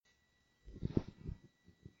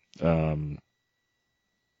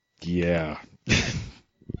Yeah.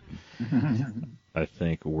 I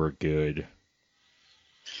think we're good.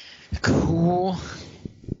 Cool.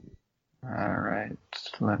 All right,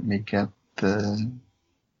 let me get the...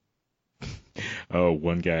 Oh,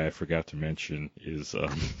 one guy I forgot to mention is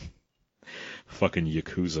fucking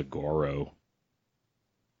Yakuza Goro.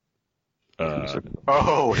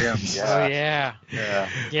 Oh, him, yeah. Oh yeah. Yeah.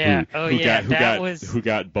 Yeah. Who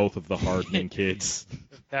got both of the Hardman kids?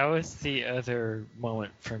 That was the other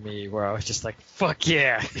moment for me where I was just like, "Fuck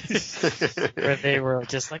yeah!" Where they were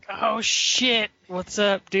just like, "Oh shit, what's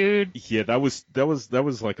up, dude?" Yeah, that was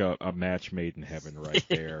like a match made in heaven right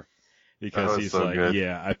there. Because he's so like, good.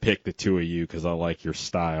 "Yeah, I picked the two of you because I like your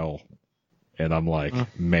style," and I'm like,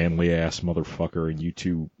 "Manly ass motherfucker," and you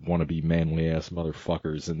two want to be manly ass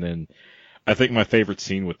motherfuckers, and then. I think my favorite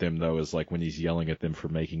scene with them, though, is like when he's yelling at them for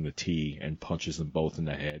making the tea and punches them both in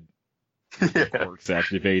the head. The quirk's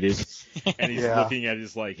activated. And he's looking at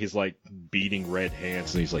his like beating red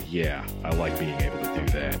hands, and he's like, yeah, I like being able to do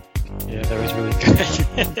that. Yeah, that was really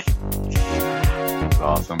good. That's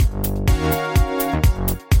awesome.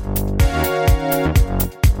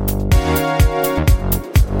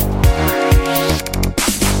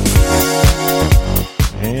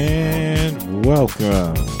 And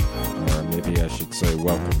welcome. Maybe I should say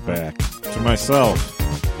welcome back to myself.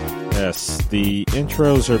 Yes, the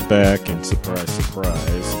intros are back, and surprise,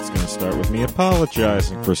 surprise, it's going to start with me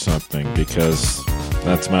apologizing for something, because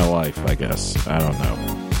that's my life, I guess. I don't know.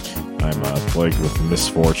 I'm plagued with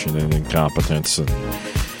misfortune and incompetence, and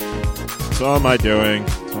it's all my doing.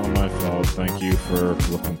 It's all my fault. Thank you for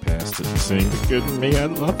looking past it and seeing the good in me. I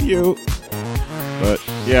love you. But,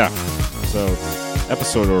 yeah, so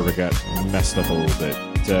episode order got messed up a little bit.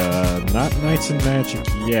 Not Knights and Magic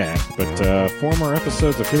yet, but former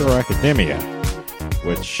episodes of Hero Academia,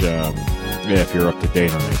 which, if you're up to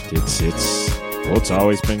date on it, it's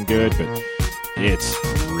always been good, but it's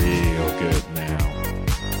real good now.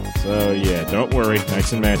 So yeah, don't worry,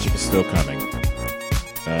 Knights and Magic is still coming.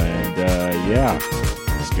 And yeah,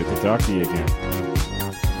 it's good to talk to you again.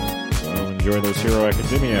 So enjoy those Hero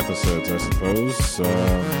Academia episodes, I suppose.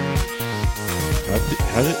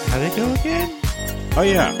 How'd it go again? Oh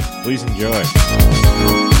yeah, please enjoy.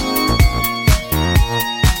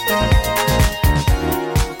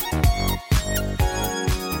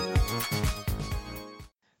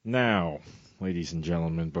 Now, ladies and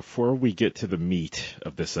gentlemen, before we get to the meat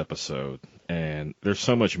of this episode, and there's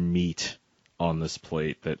so much meat on this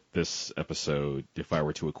plate that this episode, if I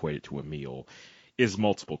were to equate it to a meal, is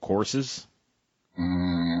multiple courses.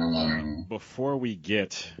 Before we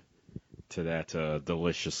get to that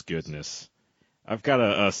delicious goodness, I've got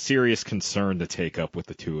a serious concern to take up with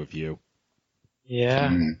the two of you.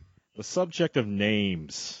 Yeah. The subject of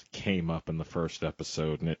names came up in the first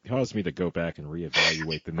episode, and it caused me to go back and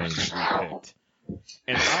reevaluate the names we picked.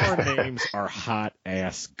 And our names are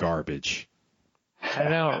hot-ass garbage. I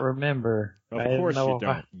don't remember. Of course you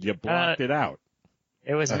don't. You blocked it out.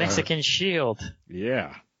 It was Mexican Shield.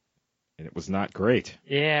 Yeah. And it was not great.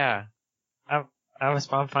 Yeah.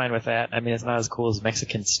 I'm fine with that. I mean, it's not as cool as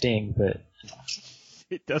Mexican Sting, but...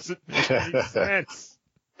 It doesn't make any sense.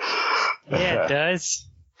 Yeah, it does.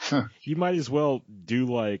 You might as well do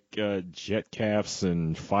like Jet Calves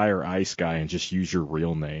and Fire Ice Guy and just use your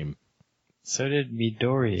real name. So did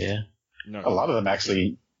Midoriya. No. A lot of them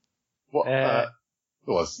actually... Well,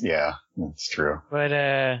 yeah, that's true. But,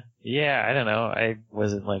 yeah, I don't know. I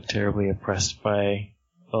wasn't, like, terribly impressed by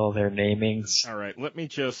all their namings. All right, let me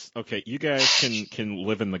just... Okay, you guys can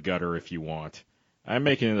live in the gutter if you want. I'm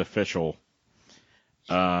making it official.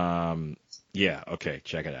 Yeah, okay,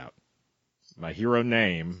 check it out. My hero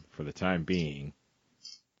name, for the time being,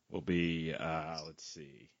 will be, let's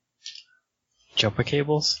see. Jumper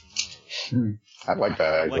cables? I like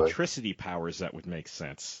that, actually. Electricity powers, that would make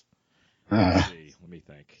sense. Let's see, let me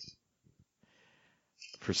think.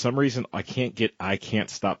 For some reason, I can't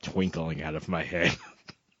stop twinkling out of my head.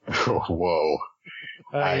 Whoa.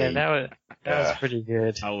 Oh, yeah, that was pretty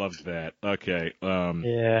good. I loved that. Okay,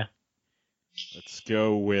 yeah. Let's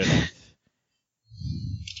go with...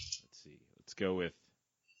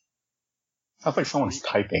 Sounds like someone's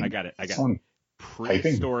typing. I got it. Someone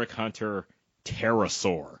Prehistoric Hunter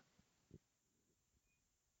Pterosaur.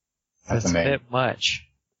 That's a bit much.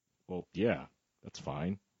 Well, yeah, that's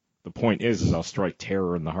fine. The point is I'll strike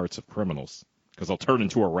terror in the hearts of criminals, because I'll turn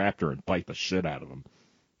into a raptor and bite the shit out of them.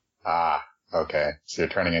 Ah, okay. So you're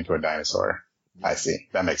turning into a dinosaur. Yeah. I see.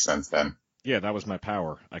 That makes sense then. Yeah, that was my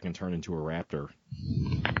power. I can turn into a raptor.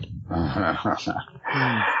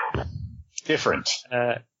 Different.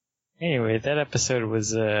 Anyway, that episode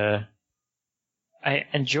was, I I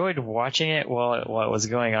enjoyed watching it while it was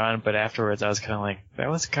going on, but afterwards I was kind of like,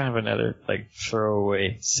 that was kind of another like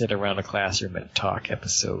throwaway sit around a classroom and talk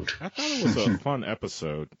episode. I thought it was a fun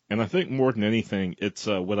episode, and I think more than anything, it's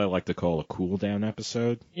what I like to call a cool down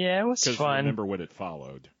episode. Yeah, it was fun. Remember what it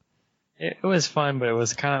followed. It was fun, but it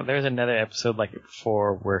was kind of, there's another episode like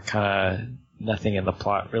before where kind of nothing in the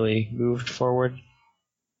plot really moved forward.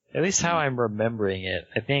 At least how I'm remembering it.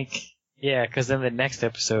 I think, yeah, because then the next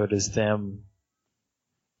episode is them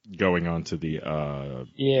going on to the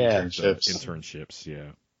internships,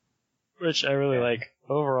 yeah. Which I really like.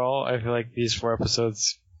 Overall, I feel like these 4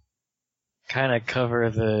 episodes kind of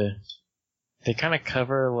cover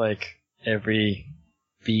like every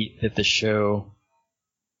beat that the show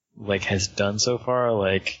like has done so far.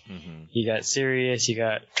 Like you got serious, you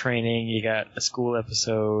got training, you got a school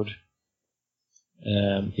episode,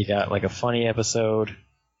 you got like a funny episode.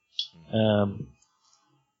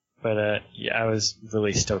 But yeah, I was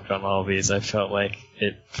really stoked on all of these. I felt like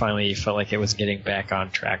it finally felt like it was getting back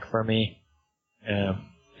on track for me.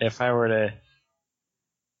 If I were to,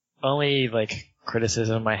 only like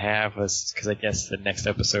criticism I have was because I guess the next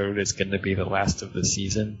episode is going to be the last of the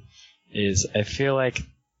season. Is I feel like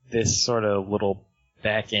this sort of little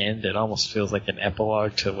back end, it almost feels like an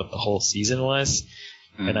epilogue to what the whole season was,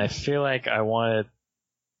 and I feel like I wanted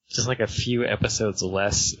just like a few episodes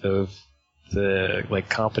less of the like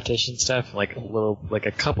competition stuff, like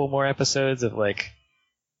a couple more episodes of like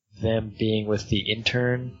them being with the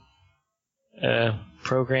intern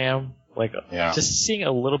program, like just seeing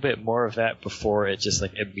a little bit more of that before it just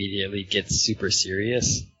like immediately gets super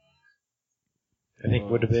serious. I think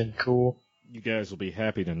would have been cool. You guys will be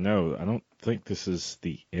happy to know I don't think this is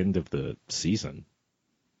the end of the season.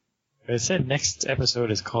 I said next episode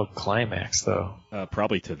is called Climax, though.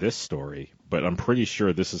 Probably to this story, but I'm pretty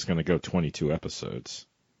sure this is going to go 22 episodes.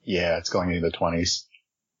 Yeah, it's going into the 20s.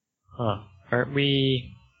 Huh. Aren't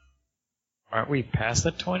we past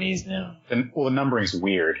the 20s now? Well, the numbering's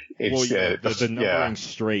weird. It's, the numbering's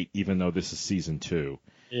straight, even though this is season 2.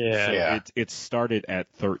 Yeah. So it started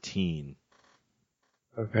at 13.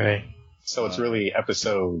 Okay. So it's really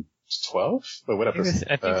episode 12? But what episode?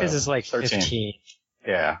 I think this is like 15.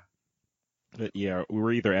 Yeah. But yeah,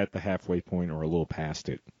 we're either at the halfway point or a little past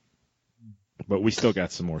it. But we still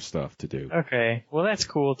got some more stuff to do. Okay. Well, that's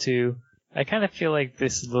cool, too. I kind of feel like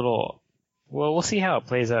this little... Well, we'll see how it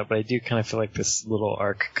plays out, but I do kind of feel like this little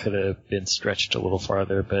arc could have been stretched a little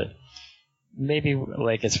farther, but maybe,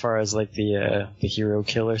 like, as far as, like, the hero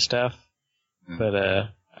killer stuff. But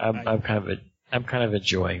I'm kind of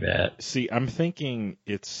enjoying that. See, I'm thinking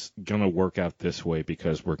it's going to work out this way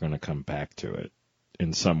because we're going to come back to it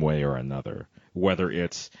in some way or another, whether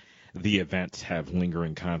it's the events have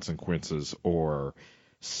lingering consequences or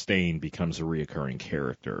Stain becomes a reoccurring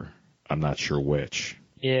character. I'm not sure which.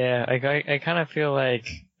 Yeah, I kind of feel like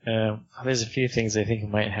there's a few things I think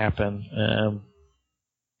might happen.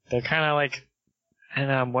 They're kind of like,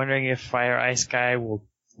 and I'm wondering if Fire Ice Guy will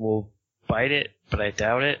bite it, but I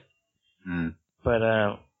doubt it. But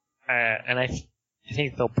I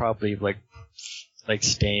think they'll probably like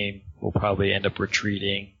Stain will probably end up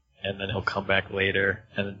retreating, and then he'll come back later,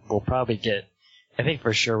 and we'll probably get. I think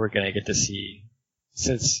for sure we're gonna get to see,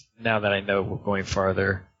 since now that I know we're going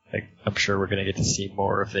farther. Like, I'm sure we're gonna get to see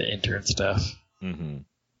more of the intern stuff. Yeah.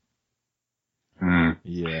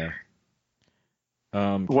 Can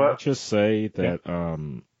I just say that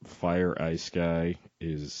Fire Ice Guy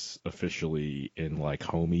is officially in like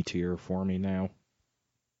homie tier for me now?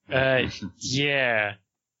 Yeah.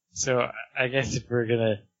 So I guess if we're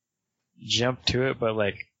gonna jump to it, but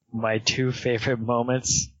like my 2 favorite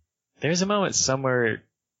moments, there's a moment somewhere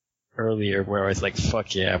earlier where I was like,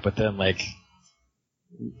 fuck yeah, but then like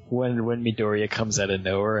when Midoriya comes out of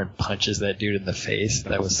nowhere and punches that dude in the face,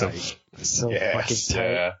 that was so fucking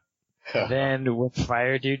tight. Yeah. Then when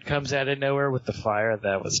Fire Dude comes out of nowhere with the fire,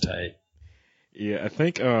 that was tight. Yeah, I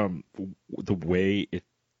think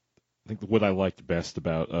what I liked best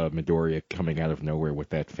about Midoriya coming out of nowhere with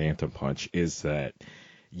that Phantom Punch is that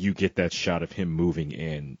you get that shot of him moving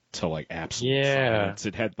in to like absolute silence.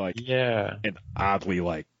 It had like an oddly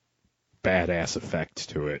like badass effect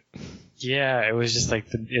to it. Yeah, it was just like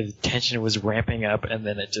the tension was ramping up, and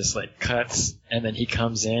then it just like cuts, and then he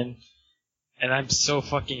comes in, and I'm so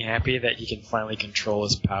fucking happy that he can finally control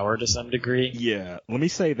his power to some degree. Yeah, let me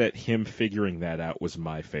say that him figuring that out was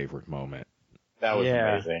my favorite moment. That was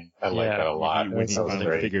amazing. I like that a lot. When he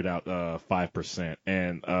finally figured out 5%,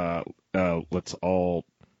 and let's all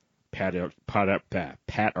pat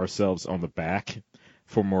ourselves on the back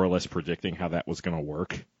for more or less predicting how that was going to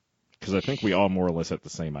work. Because I think we all more or less had the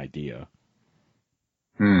same idea.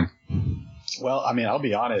 Well, Well, I mean, I'll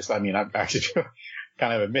be honest. I mean, I actually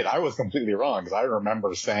kind of admit I was completely wrong because I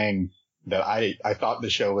remember saying that I thought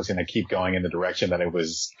the show was going to keep going in the direction that it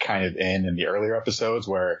was kind of in the earlier episodes,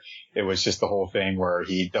 where it was just the whole thing where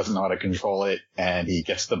he doesn't know how to control it and he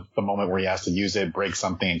gets the moment where he has to use it, breaks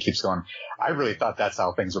something and keeps going. I really thought that's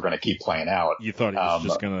how things were going to keep playing out. You thought he was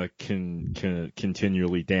just going to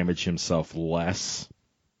continually damage himself less?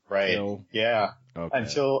 Right. Until... Yeah. Okay.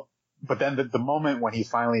 But then the moment when he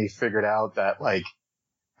finally figured out that, like,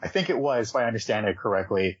 I think it was, if I understand it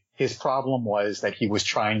correctly, his problem was that he was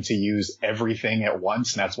trying to use everything at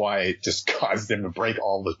once, and that's why it just caused him to break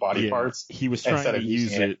all of his body parts. He was trying to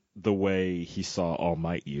use it the way he saw All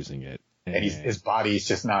Might using it. And his body's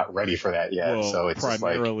just not ready for that yet. Well, so it's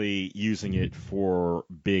primarily using it for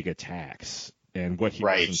big attacks. And what he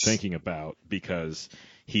wasn't thinking about, because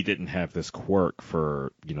he didn't have this quirk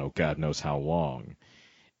for, God knows how long,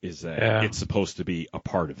 is that it's supposed to be a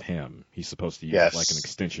part of him. He's supposed to use it like an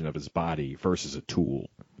extension of his body versus a tool.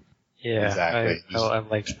 Yeah, exactly. I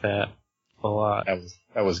liked that a lot.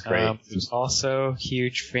 That was great. Also,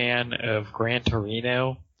 huge fan of Gran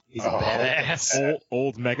Torino. He's a badass.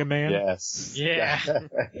 Old Mega Man? Yes. Yeah.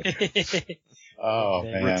 Oh,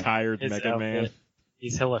 man. Retired Mega Man.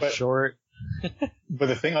 He's hella short. But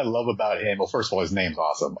the thing I love about him, well, first of all, his name's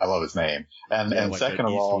awesome. I love his name. And like second an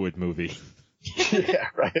of all, Eastwood movie. Yeah,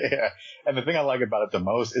 right. Yeah. And the thing I like about it the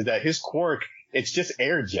most is that his quirk, it's just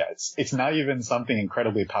air jets. It's not even something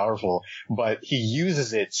incredibly powerful, but he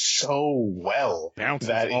uses it so well. Bounces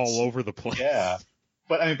all over the place. Yeah.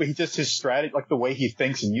 But he just, his strategy, like the way he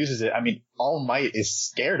thinks and uses it. I mean, All Might is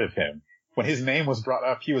scared of him. When his name was brought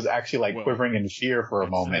up, he was actually quivering in fear for a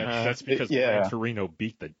moment. That's because Gran Torino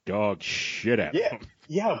beat the dog shit out of him.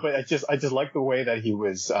 Yeah, but I just like the way that he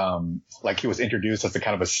was, he was introduced as a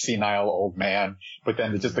kind of a senile old man, but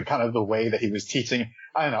then just the kind of the way that he was teaching.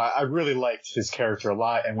 I don't know. I really liked his character a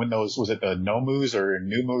lot. And when was it the Nomus or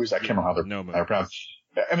Numus? I can't remember how they're pronounced.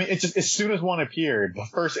 I mean, it's just, as soon as one appeared, the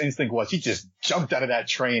first instinct was he just jumped out of that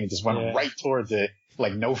train and just went right towards it,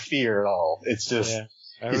 like no fear at all. It's just,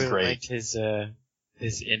 I really liked his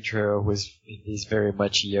intro he's very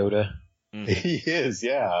much Yoda. Mm. He is,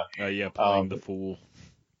 yeah. Playing the fool.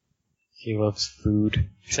 He loves food,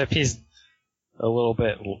 except he's a little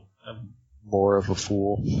bit more of a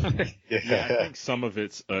fool. Yeah, I think some of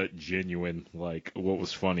it's genuine. Like, what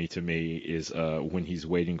was funny to me is when he's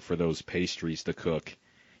waiting for those pastries to cook,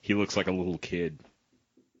 he looks like a little kid.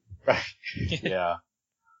 Right. Yeah.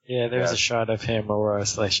 Yeah, there's a shot of him where I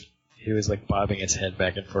was like, he was like bobbing his head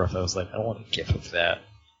back and forth. I was like, I want a gif of that.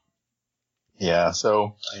 Yeah,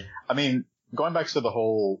 so, I mean, going back to the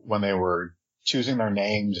whole, when they were choosing their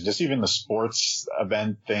names and just even the sports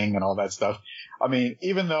event thing and all that stuff. I mean,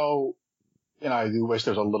 even though, I do wish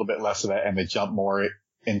there was a little bit less of that and they jump more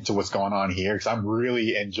into what's going on here, because I'm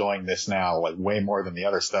really enjoying this now, like way more than the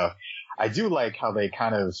other stuff. I do like how they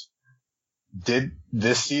kind of did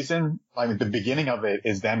this season. I mean, the beginning of it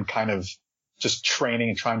is them kind of just training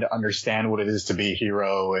and trying to understand what it is to be a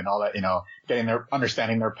hero and all that,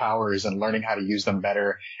 understanding their powers and learning how to use them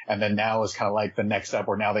better. And then now is kind of like the next step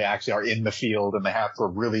where now they actually are in the field and they have to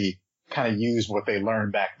really kind of use what they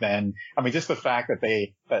learned back then. I mean, just the fact that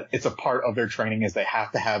that it's a part of their training is they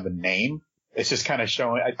have to have a name. It's just kind of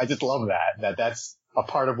showing, I just love that's a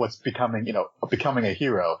part of what's becoming a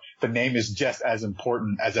hero. The name is just as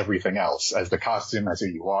important as everything else, as the costume, as who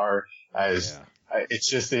you are, I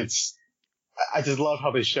just love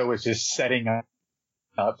how this show is just setting up,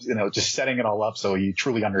 just setting it all up so you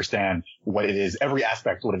truly understand what it is, every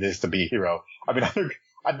aspect of what it is to be a hero. I mean,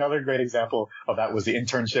 another great example of that was the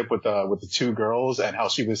internship with the two girls and how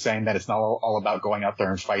she was saying that it's not all about going out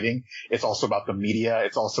there and fighting. It's also about the media.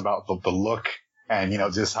 It's also about the look and,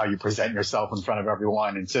 just how you present yourself in front of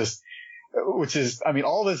everyone and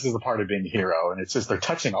all this is a part of being a hero. And it's just, they're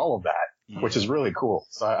touching all of that, which is really cool.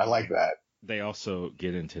 So I like that. They also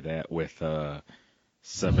get into that with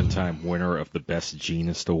 7-time winner of the Best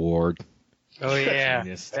Genist Award. Oh yeah,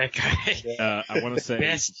 that guy. I want to say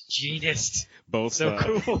Best Genist. Both so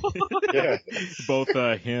cool. Both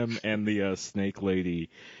him and the Snake Lady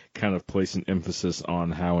kind of place an emphasis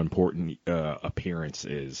on how important appearance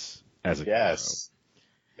is as a hero.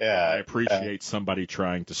 Yeah, I appreciate somebody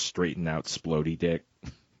trying to straighten out Splody Dick.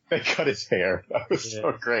 They cut his hair. That was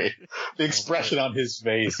so great. The expression on his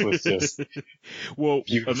face was just beautiful.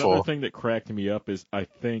 Another thing that cracked me up is I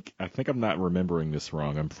think I'm not remembering this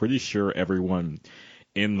wrong. I'm pretty sure everyone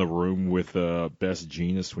in the room with Best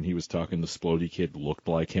Genist when he was talking to Splody Kid looked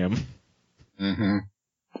like him. Mm-hmm.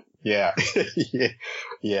 Yeah.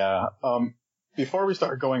 Yeah. Before we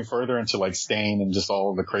start going further into like Stain and just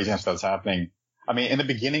all the craziness that's happening, I mean, in the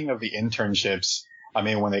beginning of the internships, I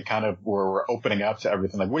mean, when they kind of were opening up to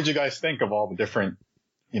everything, like, what did you guys think of all the different,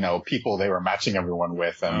 people they were matching everyone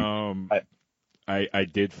with? And I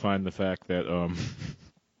did find the fact that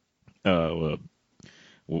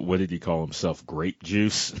what did he call himself? Grape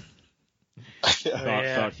Juice.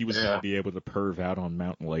 Thought he was going to be able to perv out on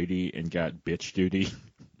Mountain Lady and got bitch duty.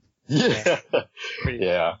 Yeah.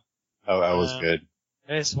 Yeah. Oh, that was good.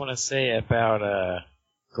 I just want to say about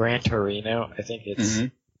Gran Torino, I think it's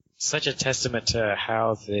such a testament to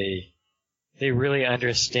how they really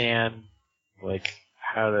understand like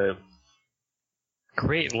how to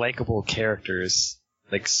create likable characters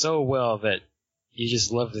like so well that you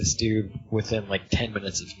just love this dude within like 10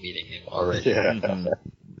 minutes of meeting him already. Yeah.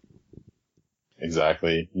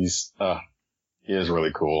 Exactly. He is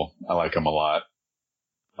really cool. I like him a lot.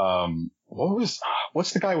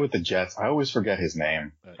 What's the guy with the jets? I always forget his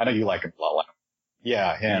name. I know you like him a lot.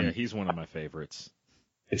 Yeah, him. Yeah, he's one of my favorites.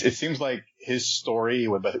 It seems like his story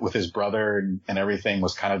with his brother and everything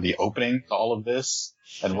was kind of the opening to all of this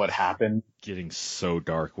and what happened. Getting so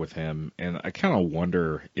dark with him, and I kind of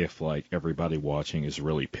wonder if like everybody watching is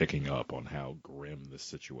really picking up on how grim this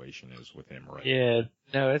situation is with him right now. Yeah,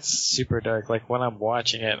 no, it's super dark. Like when I'm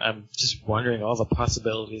watching it, I'm just wondering all the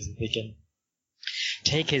possibilities that they can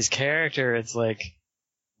take his character. It's like,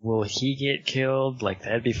 will he get killed? Like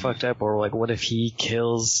that'd be fucked up. Or like, what if he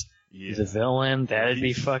kills the villain? That'd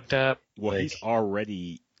be fucked up. Well,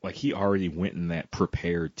 like, he already went in that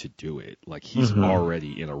prepared to do it. Like he's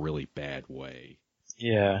already in a really bad way.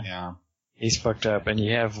 Yeah. Yeah. He's fucked up. And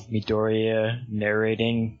you have Midoriya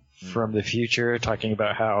narrating from the future, talking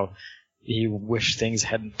about how he wished things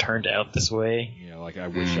hadn't turned out this way. Yeah, like I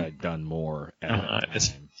wish I'd done more at that time.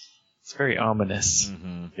 It's very ominous.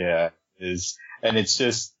 Mm-hmm. Yeah, it is. And it's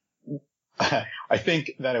just, I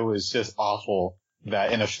think that it was just awful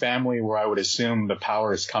that in a family where I would assume the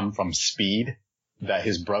powers come from speed, that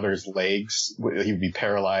his brother's legs, he would be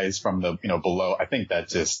paralyzed from the, below. I think that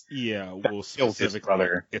just, specifically,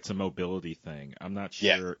 brother. It's a mobility thing. I'm not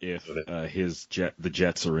sure if the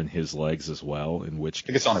jets are in his legs as well, in which case, I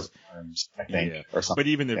think it's on his arms, I think, or something.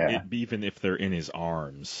 But even if they're in his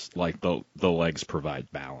arms, like the legs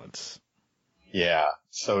provide balance. Yeah.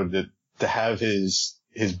 So to have his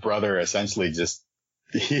brother essentially just,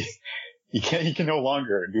 he can no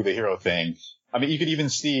longer do the hero thing. I mean, you could even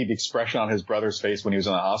see the expression on his brother's face when he was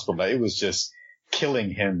in the hospital, but it was just killing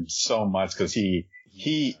him so much because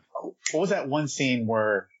what was that one scene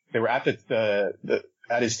where they were at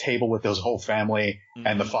at his table with his whole family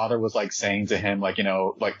and the father was like saying to him, like,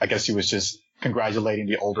 I guess he was just congratulating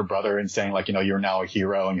the older brother and saying like, you're now a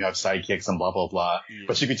hero and you have sidekicks and blah, blah, blah. Yeah.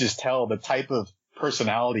 But you could just tell the type of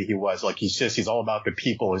personality he was. Like he's all about the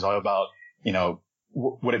people. He's all about,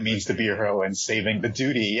 what it means to be a hero and saving the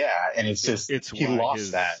duty. Yeah. And he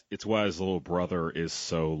lost that. It's why his little brother is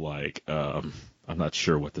so like, I'm not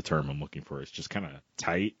sure what the term I'm looking for is, just kind of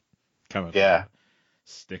tight, kind of a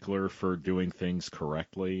stickler for doing things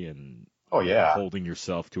correctly and holding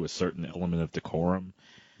yourself to a certain element of decorum.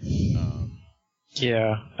 I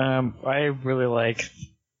really like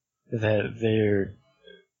that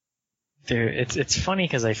it's funny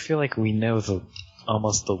because I feel like we know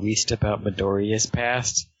almost the least about Midoriya's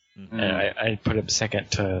past. Mm-hmm. And I put him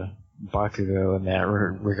second to Bakugo in that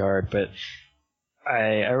regard, but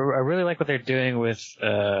I really like what they're doing with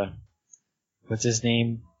what's his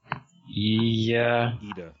name? Ida.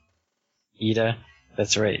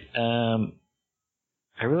 That's right. I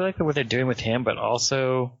really like what they're doing with him, but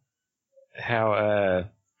also how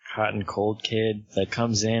Hot and Cold Kid that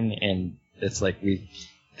comes in and it's like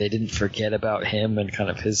they didn't forget about him and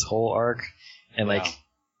kind of his whole arc. And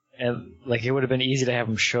it would have been easy to have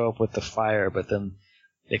him show up with the fire, but then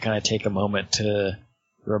they kind of take a moment to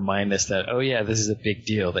remind us that, this is a big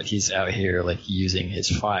deal that he's out here like using his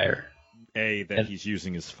fire. He's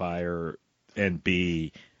using his fire, and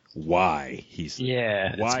B, why he's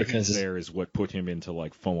there is what put him into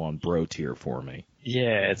like full on bro tier for me.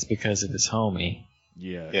 Yeah, it's because of his homie.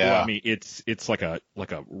 Yeah. Well, I mean, it's like a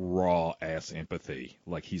raw ass empathy.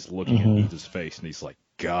 Like he's looking at Ida's face and he's like,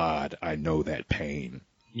 God, I know that pain.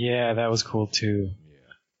 Yeah, that was cool too.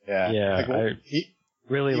 Yeah. I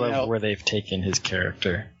really love where they've taken his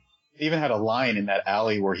character. He even had a line in that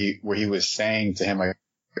alley where he was saying to him like,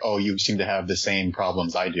 "Oh, you seem to have the same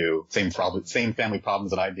problems I do, same family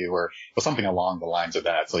problems that I do," or something along the lines of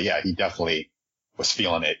that. So yeah, he definitely was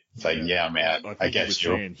feeling it. It's like, yeah, man, I get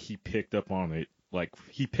you. He picked up on it. Like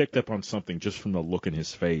he picked up on something just from the look in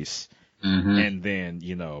his face, and then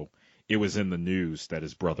it was in the news that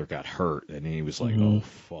his brother got hurt, and he was like, "Oh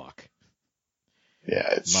fuck."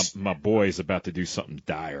 Yeah, it's my boy's about to do something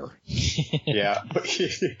dire. yeah. But he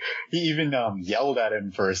even yelled at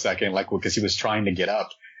him for a second, like because he was trying to get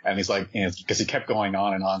up, and he's like, because he kept going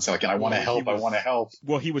on and on, saying like, "I want to help, I want to help."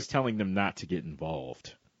 Well, he was telling them not to get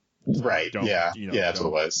involved. Right. Don't, Yeah. You know, yeah. That's what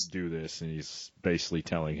it don't was. do this, and he's basically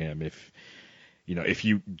telling him if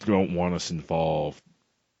you don't want us involved,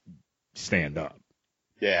 stand up.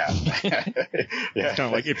 Yeah. Yeah. It's kind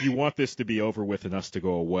of like, if you want this to be over with and us to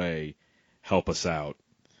go away, help us out.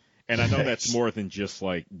 And I know that's more than just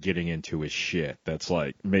like getting into his shit. That's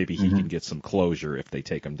like maybe he can get some closure if they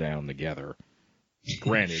take him down together.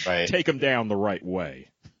 Granted, Right. take him down the right way.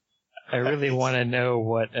 I really want to know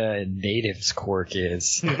what Native's quirk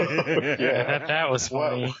is. Yeah. That was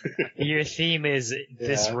funny. Whoa. Your theme is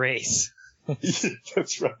this Yeah. race.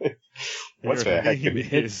 That's right. What's Their the heck? name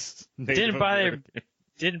is Native American.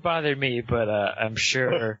 Didn't bother me, but I'm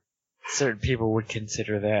sure certain people would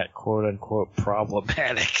consider that quote unquote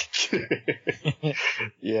problematic.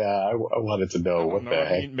 Yeah, I wanted to know what the I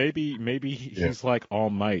heck. mean, maybe he's like All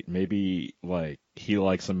Might. Maybe like he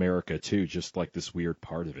likes America too, just like this weird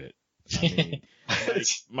part of it. I mean,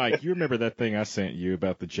 Mike, you remember that thing I sent you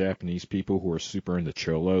about the Japanese people who are super into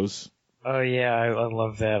cholos? Oh yeah, I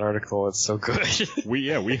love that article. It's so good. We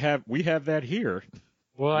have that here.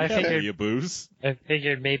 Well, I Weeaboos.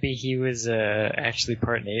 figured maybe he was actually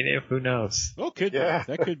part native. Who knows? Oh,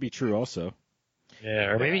 that could be true also. Yeah,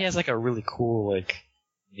 or maybe he has like a really cool like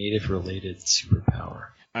native related superpower.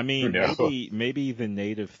 I mean, Who knows? maybe the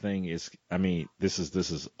native thing is. I mean, this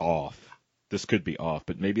is off. This could be off,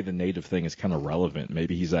 but maybe the native thing is kind of relevant.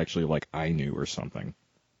 Maybe he's actually like Ainu or something.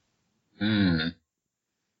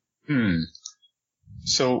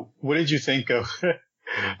 So, what did you think of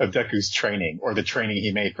Deku's training, or the training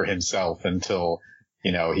he made for himself until,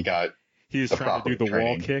 he got He was the trying to do proper the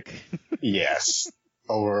wall training? kick. Yes,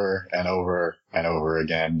 over and over and over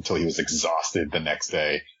again until he was exhausted the next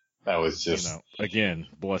day. That was just, Again,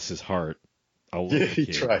 bless his heart. I love yeah, the he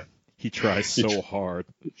kid. tried. He tries so hard.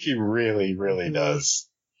 He really, really does.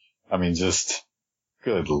 I mean, just,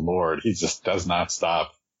 good Lord, he just does not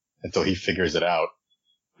stop until he figures it out.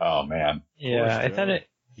 Oh man. Yeah, I thought it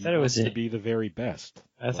was to be the very best.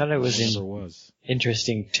 I thought it was He an never was.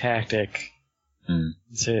 interesting tactic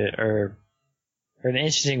or an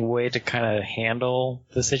interesting way to kind of handle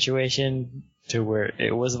the situation to where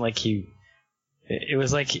it wasn't like it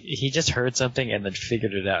was like he just heard something and then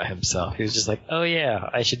figured it out himself. He was just like, oh yeah,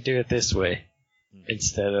 I should do it this way.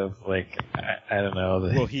 Instead of like, I don't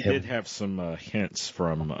know. Well, he did have some hints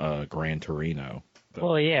from Gran Torino.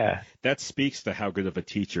 Well, yeah. That speaks to how good of a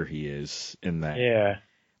teacher he is in that. Yeah.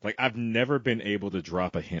 Like, I've never been able to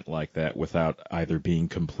drop a hint like that without either being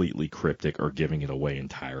completely cryptic or giving it away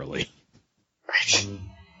entirely.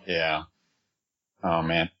 Yeah. Oh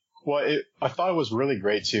man. Well, I thought it was really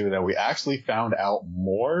great too that we actually found out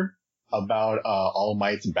more about All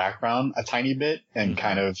Might's background a tiny bit, and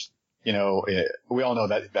kind of, we all know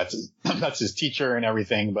that that's his teacher and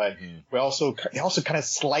everything, but he also kind of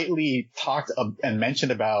slightly talked and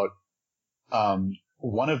mentioned about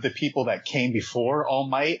one of the people that came before All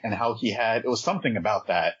Might and how it was something about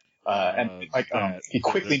that, he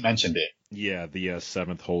quickly mentioned it. Yeah, the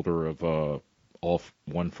seventh holder of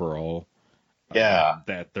One for All. Yeah.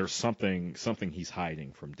 That there's something he's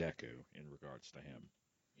hiding from Deku in regards to him.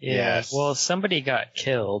 Yeah. Yes. Well, somebody got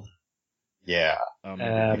killed. Yeah.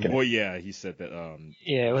 He said that.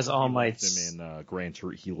 Yeah, it was All Might's.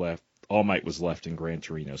 All Might was left in Gran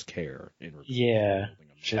Torino's care. Yeah,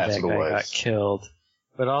 sure, That's that what it guy was. got killed.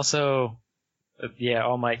 But also,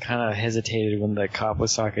 All Might kind of hesitated when the cop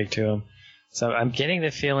was talking to him. So I'm getting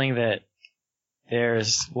the feeling that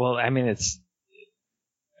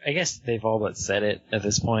I guess they've all but said it at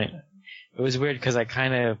this point. It was weird because I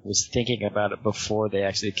kind of was thinking about it before they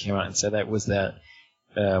actually came out and said that was that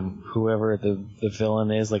whoever the villain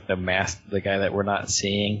is, like the guy that we're not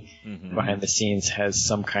seeing behind the scenes, has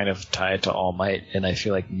some kind of tie to All Might, and I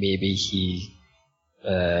feel like maybe he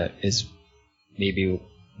is maybe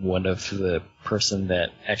one of the person that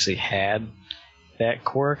actually had that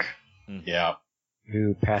quirk. Yeah.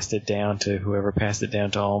 Who passed it down to whoever passed it down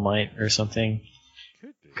to All Might or something.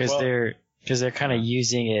 Because they're kind of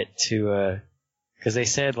using it to, because they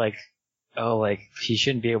said he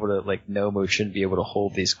shouldn't be able to, like, Nomu shouldn't be able to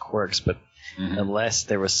hold these quirks, but unless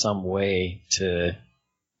there was some way to.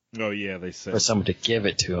 Oh yeah, they said for someone to give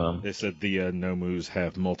it to him. They said the Nomus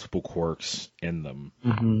have multiple quirks in them.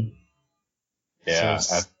 Mm-hmm. Yeah,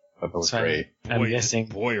 So that was great. I'm guessing.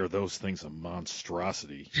 Boy, are those things a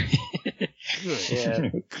monstrosity.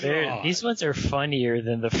 Yeah, these ones are funnier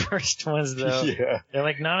than the first ones, though. Yeah. They're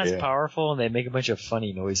like not as powerful, and they make a bunch of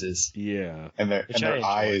funny noises. Yeah, And their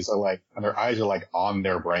eyes are like on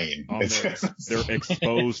their brain. Their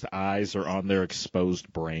exposed eyes are on their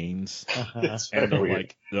exposed brains, and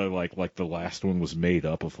they're like the last one was made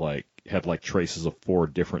up of had traces of 4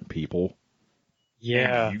 different people.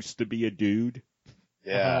 Yeah, and used to be a dude.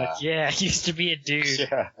 Yeah, used to be a dude.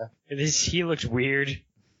 Yeah, he looked weird.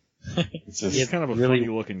 He's kind of a funny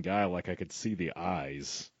looking guy. Like I could see the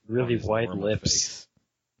eyes, really white lips.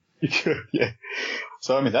 Yeah.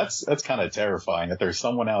 So I mean, that's kind of terrifying that there's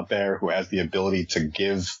someone out there who has the ability to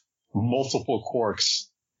give multiple quirks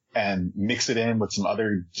and mix it in with some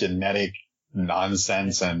other genetic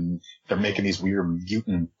nonsense, and they're making these weird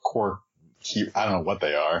mutant quirk. I don't know what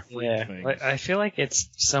they are. Yeah, I feel like it's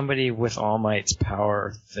somebody with All Might's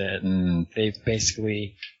power that they've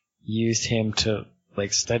basically used him to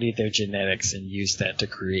study their genetics and use that to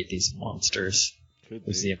create these monsters.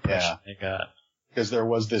 Was the impression I got. Because there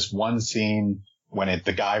was this one scene when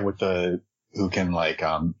the guy who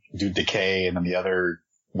can do decay, and then the other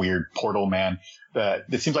weird portal man, that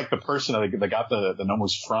it seems like the person that got the gnome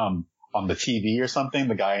was from on the TV or something,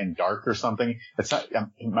 the guy in Dark or something. It's not, I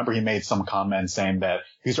remember he made some comment saying that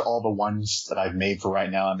these are all the ones that I've made for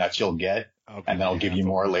right now and that you'll get, and then I'll give you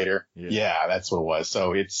more later. Yeah, that's what it was.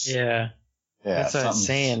 So it's... Yeah, that's what I'm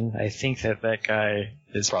saying. I think that guy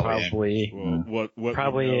is probably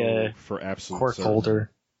a for absolute quirk certain,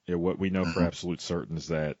 holder. Yeah, what we know for absolute certain is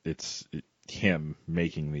that it's him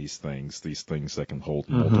making these things that can hold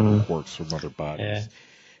multiple quirks from other bodies.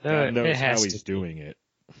 Yeah. God knows how he's doing it,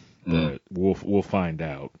 but we'll find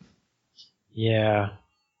out. Yeah,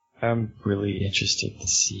 I'm really interested to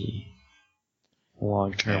see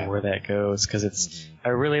long term where that goes, because it's I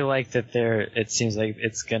really like that it seems like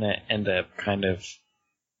it's gonna end up kind of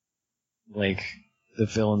like the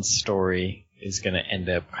villain's story is gonna end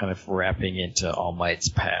up kind of wrapping into All Might's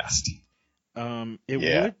past. It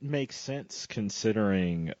would make sense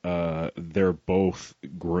considering they're both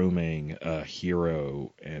grooming a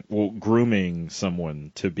hero and grooming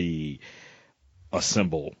someone to be a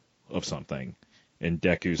symbol of something. In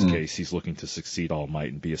Deku's case, he's looking to succeed All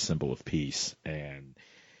Might and be a symbol of peace, and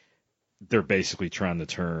they're basically trying to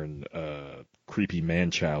turn a creepy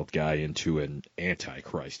man-child guy into an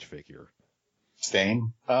antichrist figure.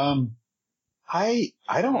 Stain? I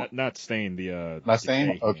don't... Not Stain, Not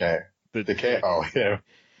Stain? Okay. The Decay? Oh, yeah.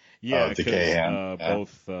 Yeah, Decay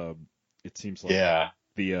both, it seems like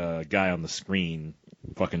the guy on the screen,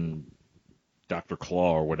 fucking Dr.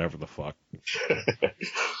 Claw or whatever the fuck,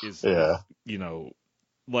 is the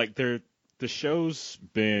show's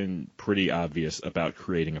been pretty obvious about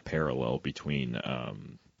creating a parallel between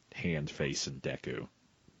Hand, Face, and Deku.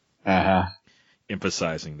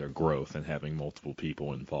 Emphasizing their growth and having multiple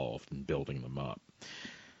people involved in building them up.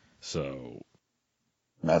 So...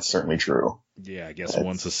 That's certainly true. Yeah, I guess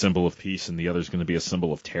one's a symbol of peace and the other's going to be a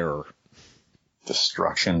symbol of terror.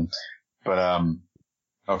 Destruction. But,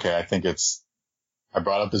 okay, I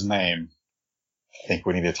brought up his name. I think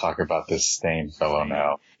we need to talk about this Stain fellow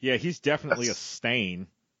now. Yeah, he's definitely a Stain.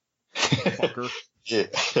 Fucker. Yeah.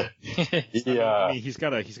 I mean, he's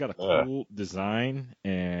got a cool design,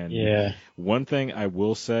 and one thing I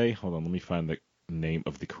will say, hold on, let me find the name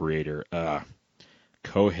of the creator.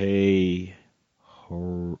 Kohei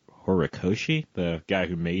Horikoshi, the guy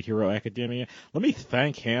who made Hero Academia. Let me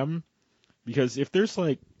thank him, because if there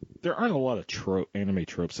aren't a lot of anime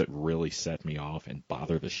tropes that really set me off and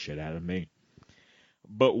bother the shit out of me.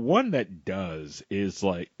 But one that does is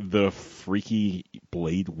the freaky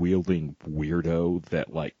blade wielding weirdo that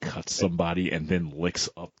cuts somebody and then licks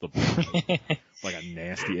up the blade like a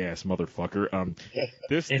nasty ass motherfucker.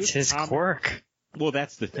 It's his quirk. Well,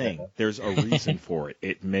 that's the thing. There's a reason for it.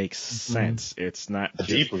 It makes sense. It's not a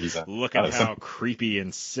deep reason. Look at how creepy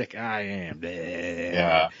and sick I am.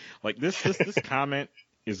 Yeah. This comment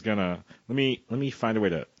is gonna let me find a way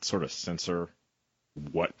to sort of censor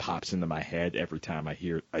what pops into my head every time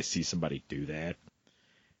I see somebody do that.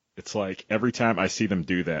 It's like every time I see them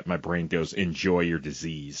do that, my brain goes, "Enjoy your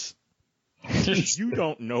disease." You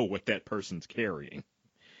don't know what that person's carrying.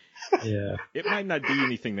 Yeah. It might not be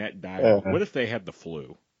anything that dire. What if they had the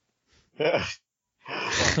flu?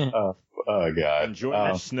 Oh God. Enjoy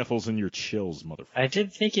your sniffles and your chills, motherfucker. I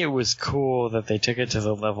did think it was cool that they took it to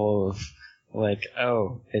the level of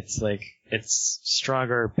it's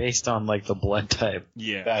stronger based on the blood type.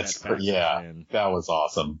 Yeah. That was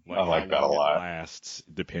awesome. I like that a lot. It lasts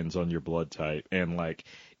depends on your blood type, and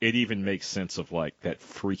it even makes sense of that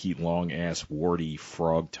freaky long ass warty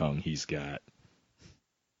frog tongue he's got.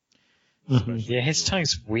 Especially Yeah, his if you-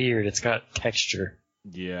 tongue's weird. It's got texture.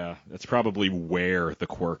 Yeah, that's probably where the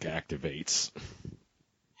quirk activates.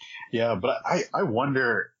 Yeah, but I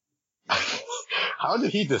wonder, how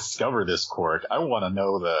did he discover this quirk? I want to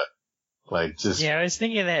know Yeah, I was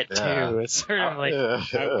thinking that too. Yeah. It's sort of like,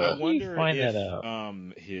 I wonder find if that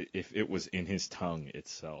out? if it was in his tongue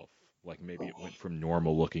itself. Like maybe it went from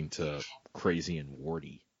normal looking to crazy and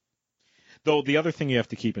warty. Though the other thing you have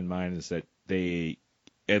to keep in mind is that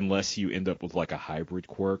unless you end up with like a hybrid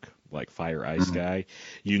quirk, like Fire Ice Mhm. Guy,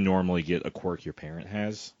 you normally get a quirk your parent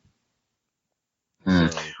has.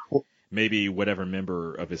 Mm. So maybe whatever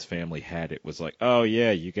member of his family had it was like, oh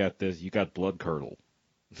yeah, you got this, you got Blood Curdle.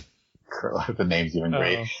 The name's even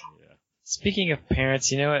great. oh. Yeah. Speaking of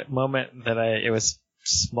parents, you know what moment that it was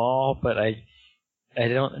small, but I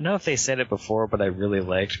don't know if they said it before, but I really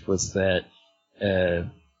liked was that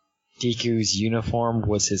Deku's uniform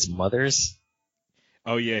was his mother's.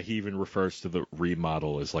 Oh yeah, he even refers to the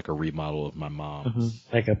remodel as like a remodel of my mom.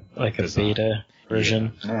 Like a Design. beta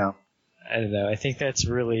version. Yeah. I don't know. I think that's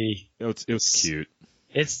really It was cute.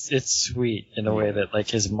 it's sweet in a way that like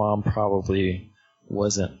his mom probably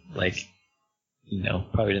wasn't like, you know,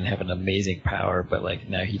 probably didn't have an amazing power, but like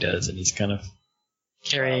now he does, and he's kind of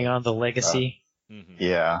carrying on the legacy. Mm-hmm.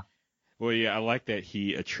 Yeah. Well, yeah, I like that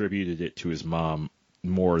he attributed it to his mom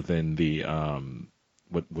more than the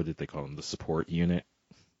what did they call him? The support unit.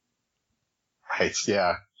 Right.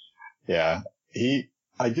 Yeah. Yeah.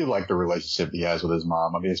 I do like the relationship he has with his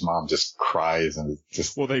mom. I mean, his mom just cries and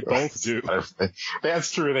just. Well, they both do.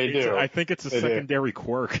 That's true. They do. I think it's a They do. secondary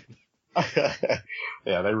quirk.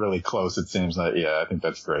 Yeah, they're really close. It seems like, yeah, I think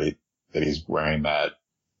that's great that he's wearing that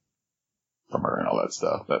from her and all that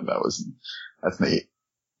stuff. That's neat.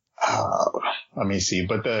 Let me see.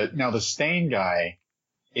 But the Stain guy,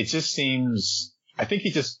 it just seems, I think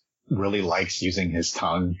he just really likes using his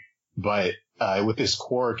tongue, but, with this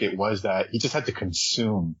quirk, it was that he just had to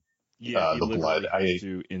consume, Yeah, the blood. has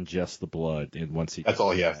to ingest the blood, and once he That's does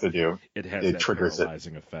all he has that, to do. It has It that triggers it.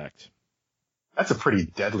 paralyzing effect. That's a pretty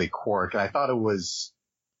deadly quirk. And I thought it was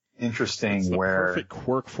interesting It's the where perfect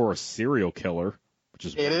quirk for a serial killer, which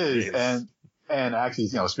is what it is. And actually,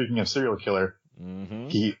 you know, speaking of serial killer, Mm-hmm.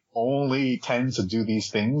 he only tends to do these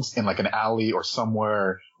things in like an alley or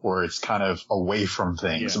somewhere where it's kind of away from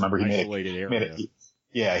things. Remember, he isolated area.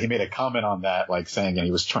 he made a comment on that, like saying, and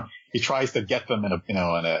he tries to get them in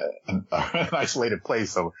an isolated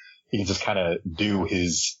place so he can just kind of do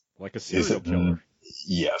his, Like a serial killer.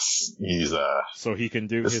 Yes, he's So he can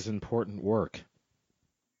do his important work.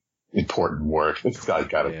 important work. This guy's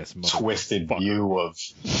got a Yes, twisted motherfucker. view of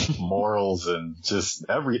morals and just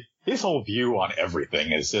his whole view on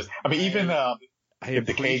everything is just, I mean, even, I the K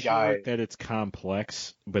appreciate guy- that it's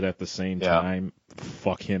complex, but at the same Yeah. time,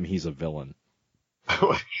 fuck him, he's a villain.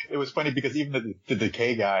 it was funny because even the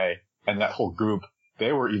Decay guy and that whole group,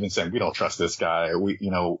 they were even saying, we don't trust this guy. We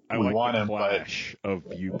I we like want the him, but clash of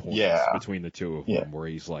viewpoints Yeah. between the two of Yeah. them, where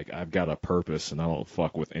he's like, I've got a purpose, and I don't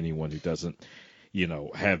fuck with anyone who doesn't,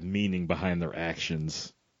 have meaning behind their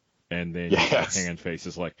actions. And then Yes. Handface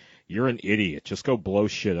is like, you're an idiot. Just go blow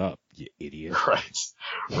shit up, you idiot.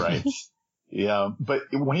 right. Yeah. But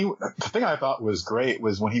the thing I thought was great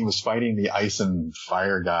was when he was fighting the ice and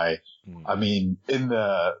fire guy. Mm. I mean, in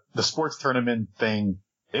the sports tournament thing,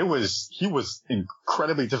 he was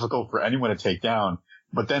incredibly difficult for anyone to take down.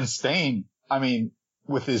 But then Stain, I mean,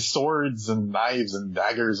 with his swords and knives and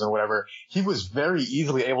daggers and whatever, he was very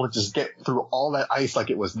easily able to just get through all that ice like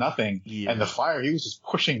it was nothing. Yeah. And the fire, he was just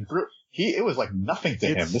pushing through. It was like nothing to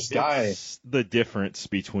him. This guy, It's the difference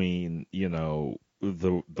between,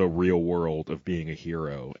 the real world of being a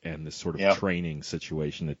hero and this sort of Yep. training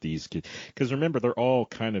situation that these kids, because remember, they're all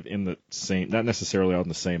kind of in the same, not necessarily on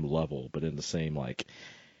the same level, but in the same like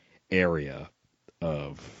area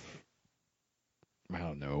of, I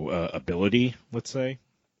don't know, ability, let's say.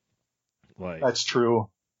 Like, that's true.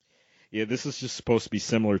 yeah, this is just supposed to be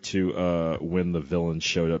similar to when the villains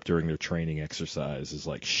showed up during their training exercise. Is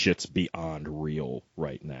like, shit's beyond real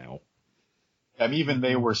right now. I mean, even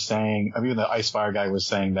they were saying, even the ice fire guy was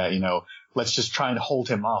saying that, let's just try and hold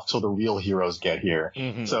him off till the real heroes get here.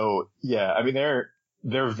 Mm-hmm. So yeah, I mean, they're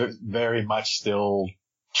very much still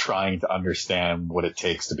trying to understand what it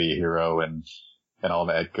takes to be a hero and all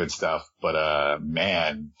that good stuff. But,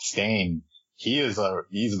 man, Stain, he's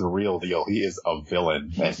the real deal. He is a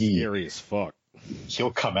villain, and He's scary as fuck. he'll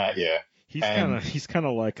come at you. He's kind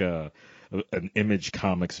of like an Image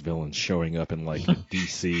Comics villain showing up in like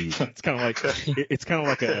DC. It's kind of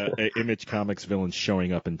like a Image Comics villain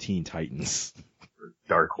showing up in Teen Titans.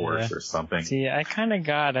 Dark Horse Yeah. or something. See, I kind of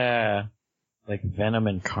got like Venom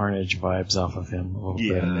and Carnage vibes off of him a little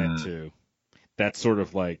Yeah, bit. that too. That's sort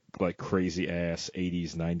of like crazy ass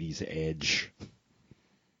 80s, 90s edge.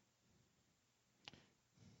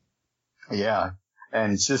 Yeah.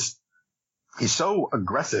 And it's just, he's so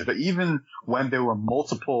aggressive. Even when there were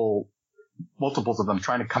multiples of them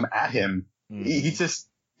trying to come at him, he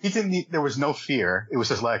didn't need, there was no fear. It was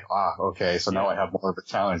just like, okay, so now I have more of a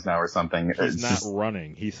challenge now or something. He's not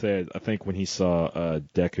running. He said, I think when he saw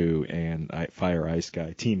Deku and Fire Ice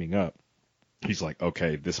Guy teaming up, he's like,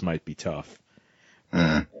 okay, this might be tough.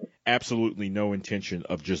 Absolutely no intention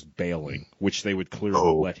of just bailing, which they would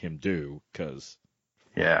clearly let him do, because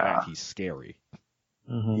he's scary.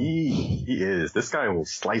 Mm-hmm. He is. This guy will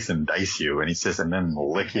slice and dice you, and and then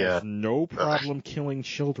lick you. Has no problem killing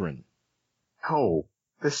children. No,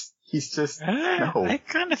 he's just no. I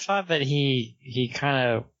kind of thought that he kind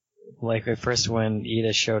of, like, at first when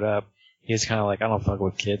Ida showed up, he was kind of like, I don't fuck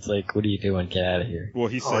with kids. Like, what are you doing? Get out of here. Well,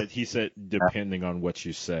 he said, depending on what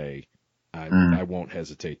you say, I won't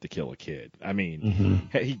hesitate to kill a kid. I mean,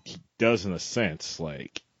 he does in a sense,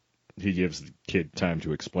 like, he gives the kid time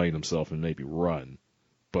to explain himself and maybe run.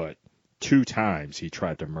 But 2 times he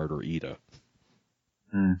tried to murder Ida.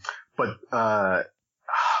 But,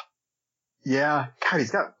 yeah, God,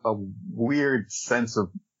 he's got a weird sense of,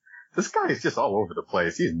 this guy is just all over the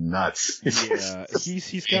place. He's nuts. Yeah,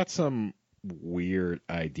 he's got some weird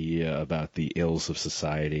idea about the ills of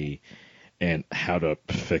society and how to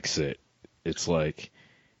fix it. It's like,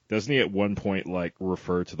 doesn't he at one point, like,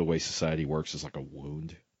 refer to the way society works as like a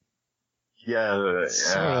wound? Yeah.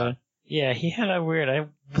 Yeah, he had a weird, I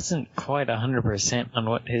wasn't quite 100% on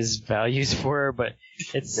what his values were, but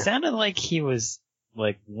it sounded like he was,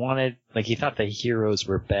 like, he thought the heroes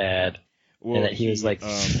were bad, and that he was, like,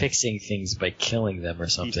 fixing things by killing them or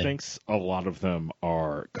something. He thinks a lot of them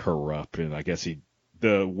are corrupt, and I guess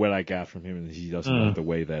what I got from him is he doesn't like the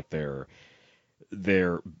way that they're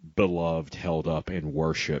beloved, held up, and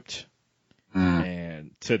worshipped.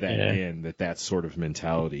 And to that end, that sort of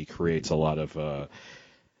mentality creates a lot of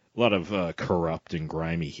corrupt and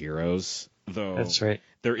grimy heroes. Though that's right.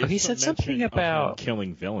 There is he said something about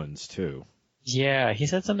killing villains too. Yeah, he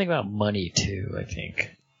said something about money too, I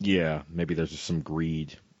think. Yeah, maybe there's just some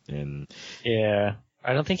greed and. Yeah,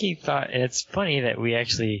 I don't think he thought. And it's funny that we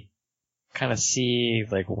actually kind of see,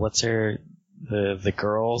 like, the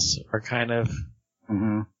girls are kind of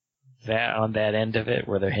that on that end of it,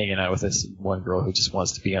 where they're hanging out with this one girl who just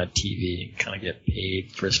wants to be on TV and kind of get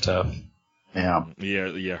paid for stuff.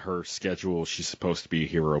 Yeah, her schedule, she's supposed to be a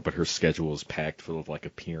hero, but her schedule is packed full of, like,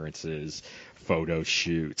 appearances, photo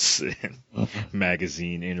shoots, and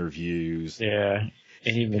magazine interviews. Yeah.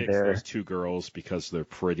 And she picks those 2 girls because they're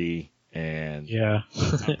pretty, and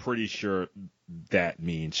I'm pretty sure that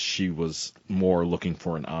means she was more looking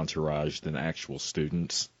for an entourage than actual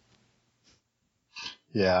students.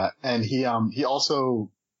 Yeah, and he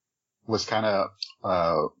also was kind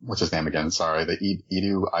of, what's his name again? Sorry,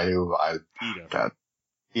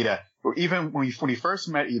 Ida. Even when he first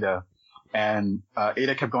met Ida, and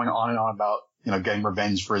Ida kept going on and on about, getting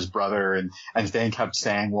revenge for his brother, and Dan kept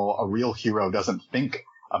saying, well, a real hero doesn't think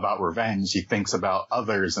about revenge. He thinks about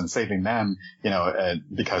others and saving them,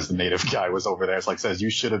 because the native guy was over there. It's like, says, you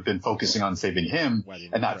should have been focusing on saving him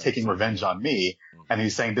and not taking revenge on me. And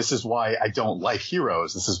he's saying, this is why I don't like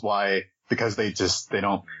heroes. This is why, because they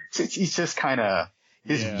don't, he's just kind of,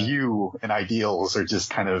 his view and ideals are just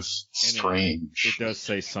kind of strange. It does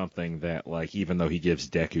say something that, like, even though he gives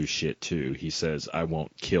Deku shit too, he says, I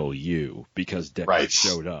won't kill you because Deku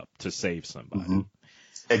showed up to save somebody.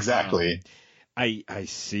 Exactly. I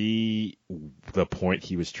see the point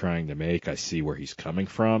he was trying to make. I see where he's coming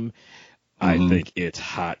from. I think it's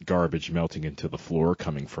hot garbage melting into the floor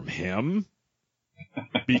coming from him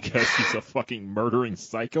because he's a fucking murdering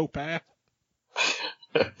psychopath.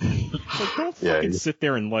 Like, don't fucking sit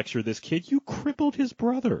there and lecture this kid. You crippled his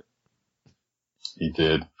brother. He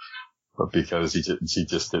did. But because he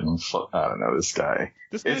just didn't, I don't know, this guy.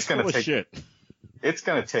 This guy's full of shit. It's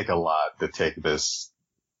gonna take a lot to take this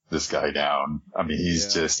guy down. I mean,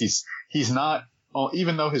 he's not,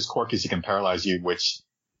 even though his quirk is he can paralyze you, which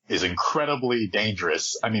is incredibly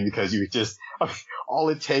dangerous. I mean, because all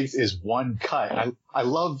it takes is one cut. I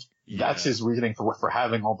love, that's his reasoning for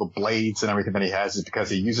having all the blades and everything that he has, is because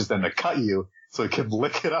he uses them to cut you so he can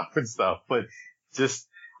lick it up and stuff. But just,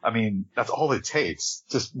 I mean, that's all it takes.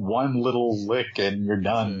 Just one little lick and you're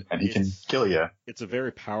done, and he can kill you. It's a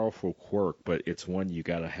very powerful quirk, but it's one you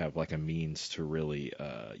gotta have, like, a means to really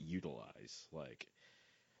utilize.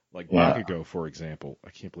 Like Bakugo, for example. I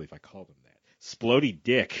can't believe I called him that. Splody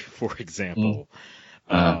Dick, for example.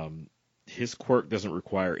 his quirk doesn't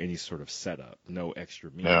require any sort of setup, no extra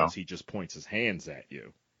means. No. He just points his hands at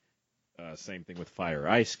you. Same thing with Fire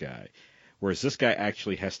Ice Guy. Whereas this guy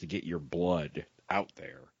actually has to get your blood out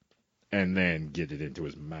there and then get it into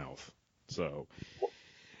his mouth. So,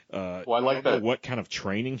 I like don't know that. what kind of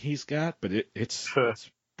training he's got, but it's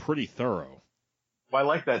pretty thorough. Well, I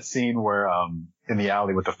like that scene where, in the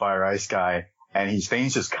alley with the Fire Ice Guy, and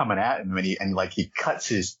Thane's just coming at him, and he cuts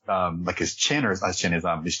his, his chin, or his chin is,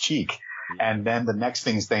 his cheek. And then the next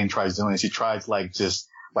thing Thane tries doing is he tries, just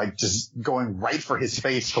going right for his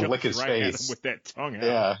face to lick his right face. At him with that tongue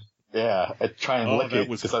out. Yeah. And try and lick it. That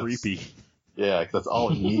was creepy. Yeah, cause that's all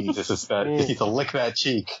he needs is just that, to lick that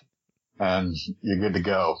cheek, and you're good to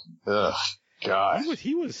go. Ugh, gosh.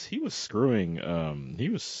 He was screwing,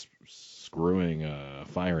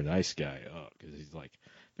 Fire and Ice Guy up, because he's like,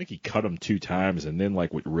 I think he cut him 2 times, and then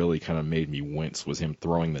what really kind of made me wince was him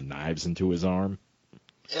throwing the knives into his arm.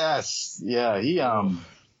 Yes, yeah,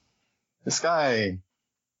 this guy's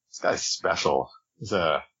special. He's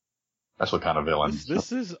a special kind of villain.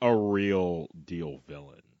 This is a real deal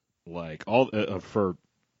villain. For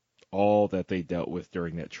all that they dealt with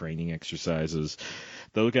during that training exercises,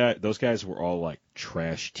 those guys were all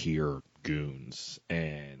trash tier goons.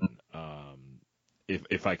 And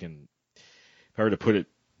if I were to put it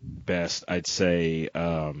best, I'd say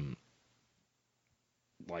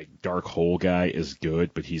Dark Hole Guy is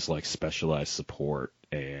good, but he's specialized support,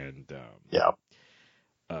 and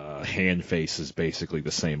Handface is basically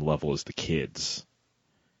the same level as the kids.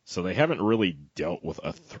 So they haven't really dealt with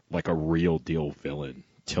a real deal villain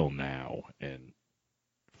till now, and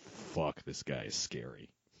fuck, this guy is scary.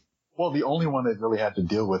 Well, the only one they really had to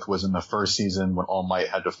deal with was in the first season when All Might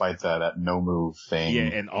had to fight that no move thing. Yeah,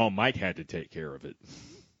 and All Might had to take care of it.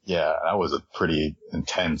 Yeah, that was a pretty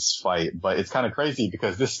intense fight, but it's kind of crazy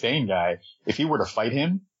because this Thane guy, if he were to fight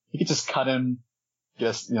him, he could just cut him,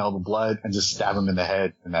 the blood, and just stab him in the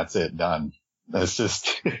head, and that's it, done. That's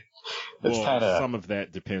just, some of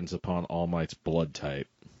that depends upon All Might's blood type.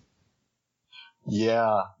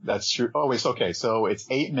 Yeah, that's true. Oh, wait, okay, so it's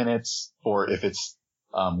 8 minutes, or if it's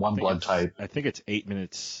one blood type. I think it's 8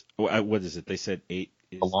 minutes. What is it? They said 8.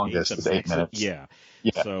 The longest is 8 minutes. Yeah.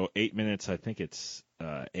 So 8 minutes, I think it's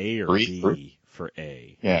A or B for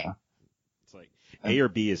A. Yeah. It's A or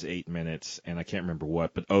B is 8 minutes, and I can't remember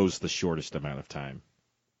what, but O's the shortest amount of time.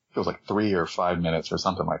 It was 3 or 5 minutes or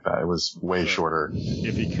something like that. It was way shorter.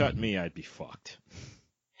 If he cut me, I'd be fucked.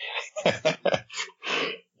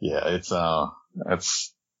 Yeah,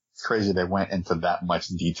 it's crazy they went into that much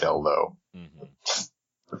detail though. Mm-hmm.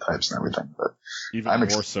 The types and everything, but even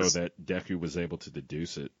more so that Deku was able to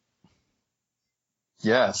deduce it.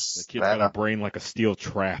 Yes. The kid's got a brain like a steel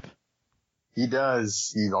trap. He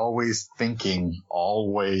does. He's always thinking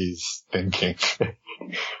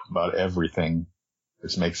about everything,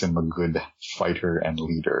 which makes him a good fighter and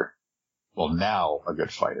leader. Well, now a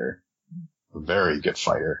good fighter. A very good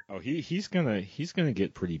fighter. Oh, he's gonna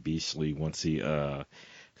get pretty beastly once he,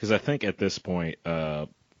 cause I think at this point,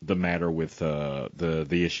 the matter with, the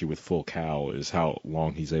issue with Full Cow is how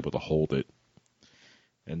long he's able to hold it.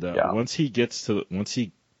 And, once he gets to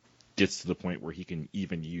the point where he can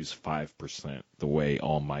even use 5% the way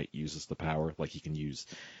All Might uses the power, he can use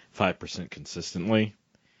 5% consistently,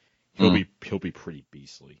 he'll be pretty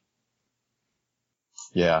beastly.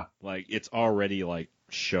 Yeah. It's already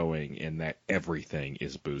showing in that everything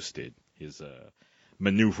is boosted. His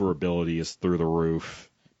maneuverability is through the roof.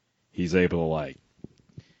 He's able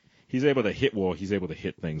to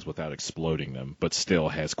hit things without exploding them, but still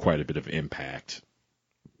has quite a bit of impact.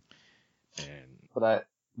 But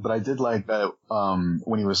I did like that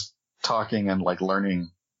when he was talking and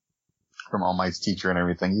learning from All Might's teacher and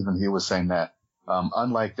everything. Even he was saying that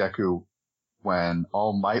unlike Deku, when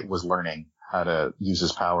All Might was learning how to use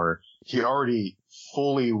his power, he already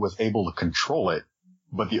fully was able to control it,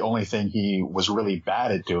 but the only thing he was really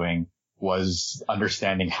bad at doing was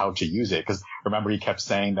understanding how to use it. Because remember, he kept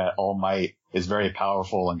saying that All Might is very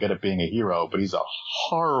powerful and good at being a hero, but he's a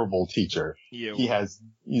horrible teacher. Yeah,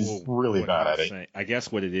 he's really bad at it. I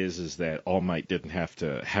guess what it is that All Might didn't have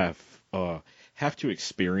to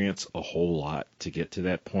experience a whole lot to get to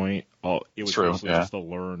that point. It was basically just a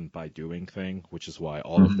learn by doing thing, which is why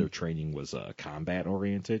all of their training was combat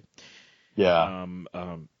oriented. Yeah.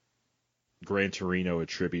 Gran Torino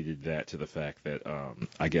attributed that to the fact that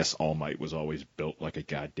I guess All Might was always built like a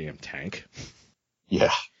goddamn tank.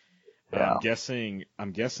 Yeah. I'm guessing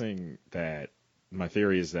that my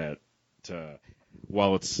theory is that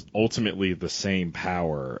while it's ultimately the same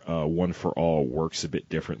power, One for All works a bit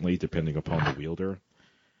differently depending upon the wielder.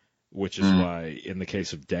 which is why, in the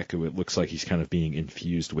case of Deku, it looks like he's kind of being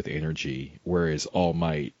infused with energy, whereas All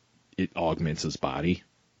Might, it augments his body.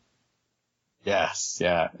 Yes,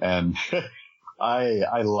 yeah, and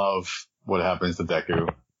I love what happens to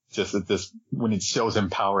Deku. Just at this, when it shows him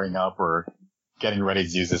powering up or getting ready to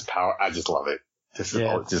use his power, I just love it.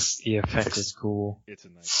 The effect is cool. It's a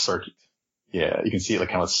nice circuit. Yeah, you can see it like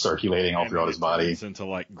kind of circulating all throughout his body. It's into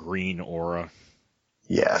like green aura.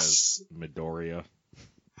 Yes. Midoriya.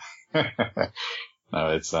 No,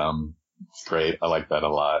 it's great. I like that a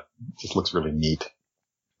lot. It just looks really neat.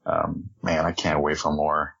 Man, I can't wait for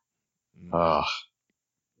more.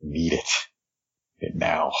 Need it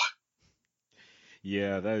now.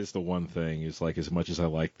 Yeah, that is the one thing, is like, as much as I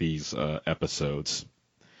like these episodes,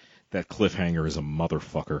 that cliffhanger is a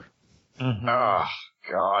motherfucker. Mm-hmm. Oh,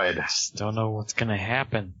 God. I just don't know what's gonna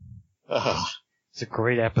happen. Ugh. It's a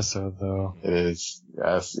great episode, though. It is.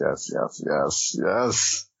 Yes.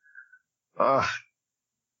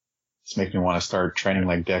 Just makes me want to start training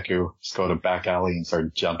like Deku. Just go to back alley and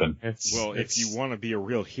start jumping. If you want to be a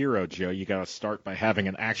real hero, Joe, you gotta start by having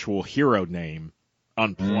an actual hero name.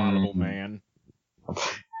 Unplottable Man.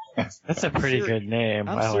 That's a pretty good name.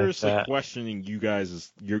 I'm seriously like that. questioning you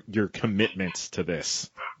guys' your commitments to this.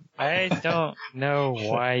 I don't know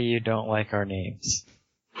why you don't like our names.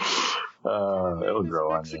 It'll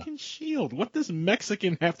grow on you. Mexican Shield. What does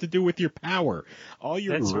Mexican have to do with your power? All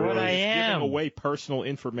you're That's doing what I is am. giving away personal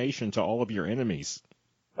information to all of your enemies.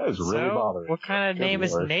 That is really bothering. What kind of Good name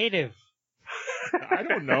Lord. is native? I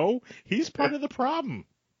don't know. He's part of the problem.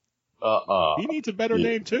 He needs a better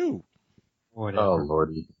name too. Whatever. Oh,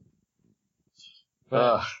 Lordy.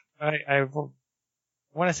 But I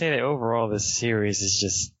want to say that overall this series is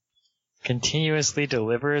just continuously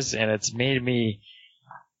delivers, and it's made me.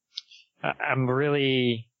 I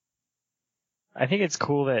think it's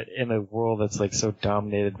cool that in a world that's like so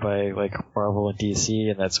dominated by like Marvel and DC,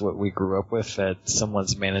 and that's what we grew up with, that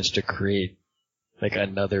someone's managed to create like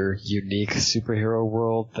another unique superhero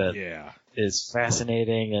world that is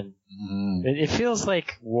fascinating, and it feels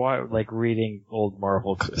like reading old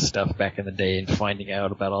Marvel stuff back in the day and finding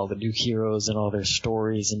out about all the new heroes and all their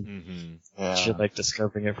stories and shit, like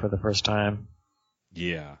discovering it for the first time.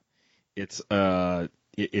 Yeah, it's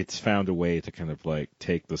found a way to kind of like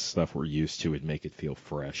take the stuff we're used to and make it feel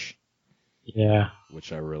fresh. Yeah,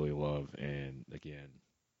 which I really love. And again,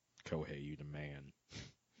 Kohei, you the man,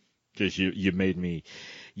 because you made me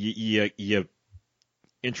you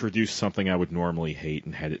introduced something I would normally hate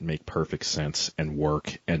and had it make perfect sense and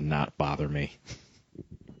work and not bother me.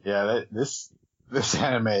 Yeah, this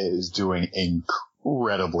anime is doing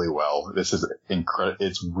incredibly well. This is incredible.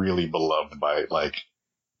 It's really beloved by like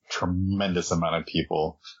tremendous amount of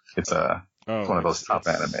people. It's one of those top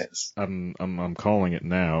animes. I'm calling it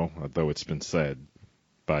now, though it's been said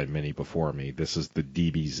by many before me. This is the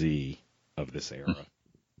DBZ of this era.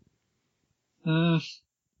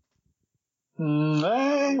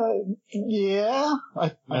 Yeah,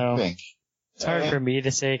 I think. It's hard for me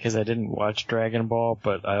to say because I didn't watch Dragon Ball,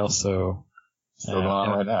 but I also still going on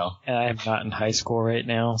right now. And I'm not in high school right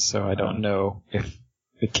now, so I don't know if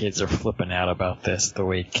the kids are flipping out about this the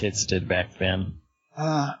way kids did back then.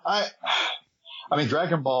 I mean,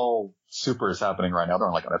 Dragon Ball Super is happening right now. They're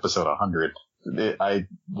on like on episode 100. I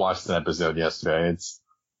watched an episode yesterday.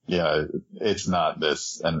 It's not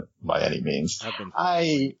this, and by any means.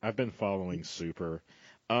 I've been following Super.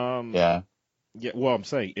 Yeah. Well, I'm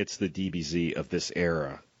saying it's the DBZ of this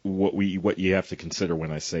era. What you have to consider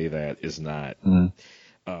when I say that is not.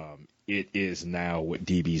 It is now what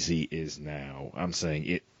DBZ is now. I'm saying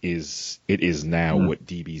it is now what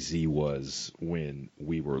DBZ was when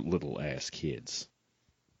we were little ass kids.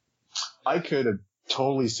 I could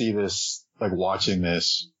totally see this, like watching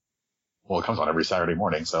this. Well, it comes on every Saturday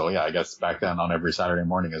morning, so yeah, I guess back then on every Saturday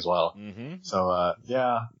morning as well. Mm-hmm. So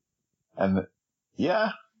yeah, and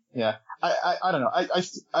yeah. I don't know.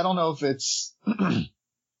 I don't know if it's.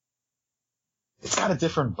 It's got a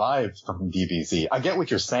different vibe from DBZ. I get what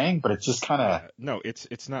you're saying, but it's just kind of... No,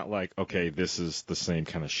 it's not like, okay, this is the same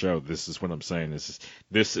kind of show. This is what I'm saying.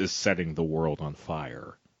 This is setting the world on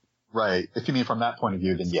fire. Right. If you mean from that point of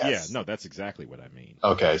view, then yes. Yeah, no, that's exactly what I mean.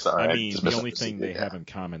 Okay, sorry. I mean, the only thing they have in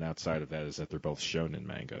common outside of that is that they're both shonen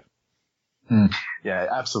manga. Yeah,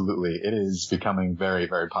 absolutely. It is becoming very,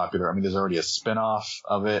 very popular. I mean, there's already a spin-off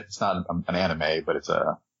of it. It's not an anime, but it's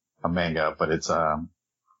a manga, but it's...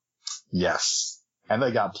 Yes. And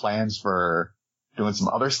they got plans for doing some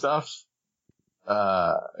other stuff.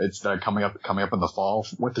 They're coming up in the fall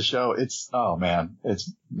with the show. Oh man,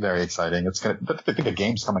 it's very exciting. I think a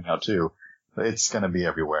game's coming out too. It's gonna be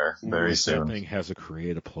everywhere very soon. That thing has a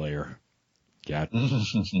create-a-player. God.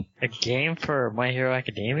 A game for My Hero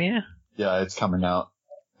Academia? Yeah, it's coming out.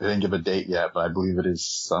 They didn't give a date yet, but I believe it is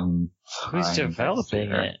some. Who's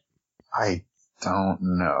developing it? I don't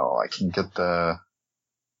know. I can get the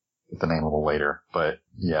name a little later, but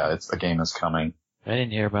yeah, it's a game that's coming. I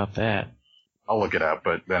didn't hear about that. I'll look it up,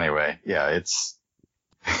 but anyway, yeah, it's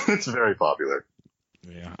it's very popular.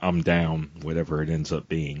 Yeah, I'm down, whatever it ends up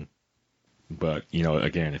being. But,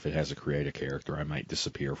 again, if it has a creative character, I might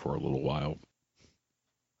disappear for a little while.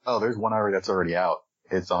 Oh, there's one that's already out.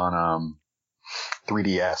 It's on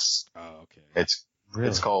 3DS. Oh, okay.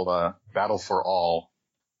 It's called Battle for All,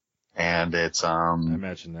 and it's I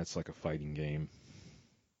imagine that's like a fighting game.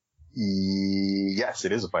 Yes,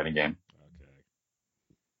 it is a fighting game.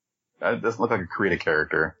 Okay. It doesn't look like a creative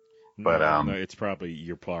character, but no, it's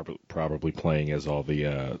you're probably playing as all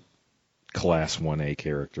the Class 1A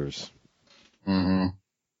characters. Mm-hmm.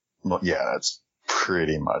 Well, yeah, that's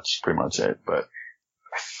pretty much it. But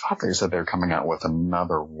I thought they said they were coming out with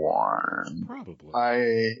another one.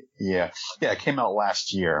 Probably. It came out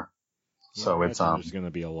last year. Yeah, so it's there's going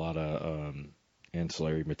to be a lot of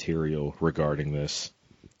ancillary material regarding this,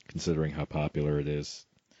 considering how popular it is,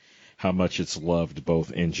 how much it's loved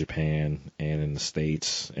both in Japan and in the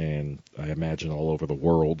States, and I imagine all over the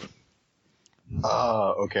world.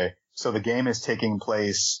 Okay. So the game is taking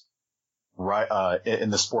place right in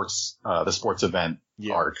the sports event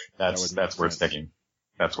arc. That's where it's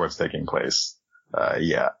taking place.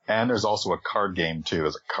 And there's also a card game too.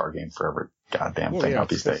 There's a card game for every goddamn thing out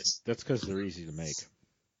these days. That's because they're easy to make.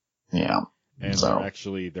 Yeah, and they're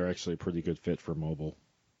actually a pretty good fit for mobile.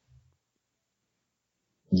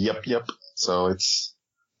 Yep. So it's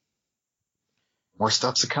more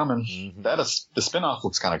stuff's coming. Mm-hmm. The spinoff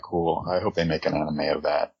looks kind of cool. I hope they make an anime of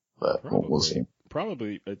that, but we'll see.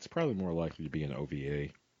 It's probably more likely to be an OVA.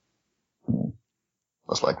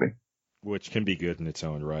 Most likely. Which can be good in its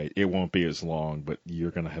own right. It won't be as long, but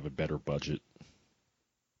you're going to have a better budget.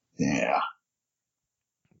 Yeah.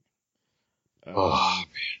 A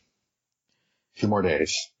few more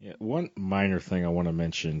days. Yeah. One minor thing I want to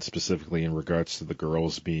mention specifically in regards to the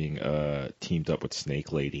girls being teamed up with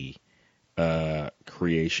Snake Lady.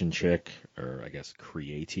 Creation Chick, or I guess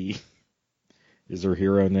Createe, is her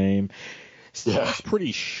hero name. Yeah. She's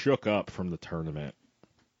pretty shook up from the tournament.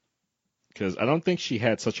 Because I don't think she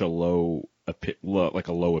had such a low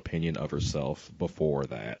opinion of herself before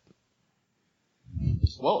that.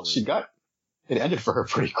 Well, it ended for her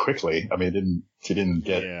pretty quickly. I mean, she didn't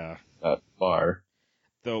get that far.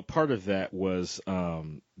 Though part of that was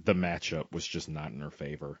the matchup was just not in her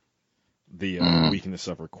favor. The weakness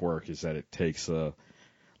of her quirk is that it takes a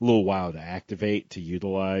little while to activate, to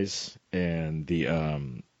utilize, and the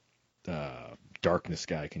darkness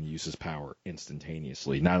guy can use his power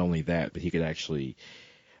instantaneously. Not only that, but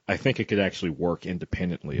I think it could actually work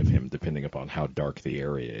independently of him, depending upon how dark the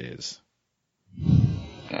area is.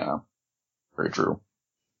 Yeah, very true.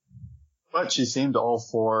 But she seemed all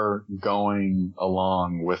for going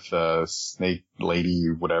along with Snake Lady,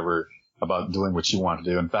 whatever, about doing what she wanted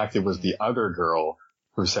to do. In fact, it was the other girl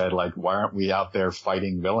who said, like, why aren't we out there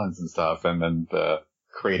fighting villains and stuff? And then the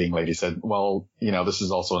creating lady said, well, this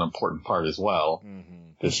is also an important part as well.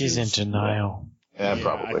 Mm-hmm. She's in denial. Yeah,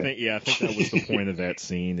 probably. I think that was the point of that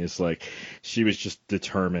scene, is like, she was just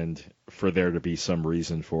determined for there to be some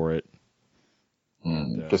reason for it.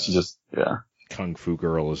 Because she just, Kung Fu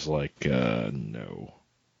Girl is like, no.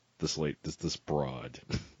 This broad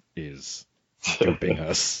is duping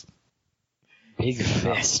us. Big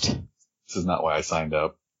fist. This is not why I signed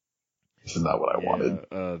up. This is not what I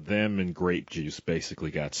wanted. Them and Grape Juice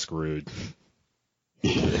basically got screwed.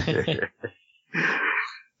 Grape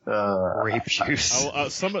Juice.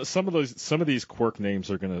 Some of these hero names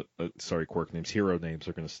are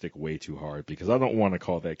gonna stick way too hard, because I don't want to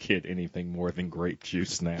call that kid anything more than Grape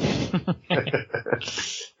Juice now.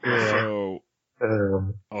 So,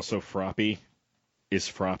 also Froppy is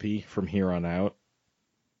Froppy from here on out.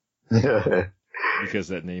 Because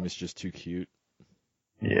that name is just too cute.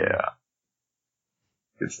 Yeah.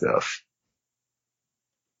 Good stuff.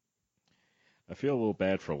 I feel a little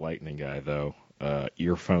bad for Lightning Guy, though.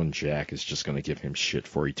 Earphone Jack is just going to give him shit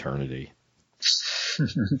for eternity.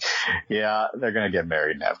 Yeah, they're going to get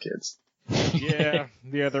married and have kids. Yeah,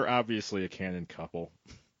 they're obviously a canon couple.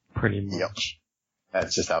 Pretty much. Yep.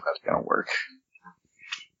 That's just how that's going to work.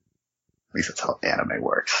 At least that's how anime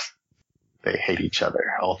works. They hate each other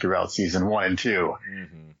all throughout season 1 and 2,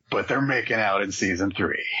 but they're making out in season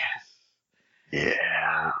 3.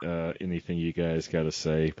 Yeah. Anything you guys got to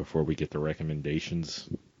say before we get to recommendations?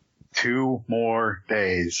 2 more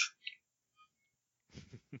days.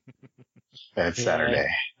 It's Saturday.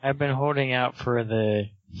 I've been holding out for the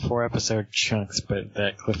 4-episode chunks, but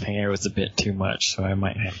that cliffhanger was a bit too much, so I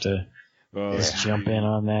might have to just jump in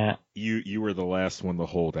on that. You were the last one to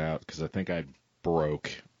hold out, because I think I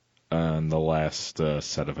broke on the last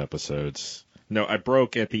set of episodes. No, I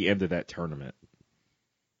broke at the end of that tournament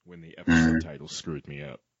when the episode title screwed me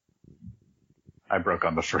up. I broke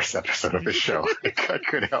on the first episode of the show. I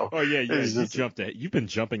couldn't help. Oh yeah, you jumped ahead. You've been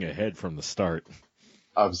jumping ahead from the start.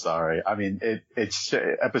 I'm sorry. I mean, it's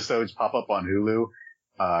episodes pop up on Hulu,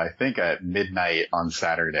 I think at midnight on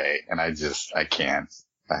Saturday, and I can't.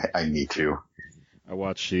 I need to. I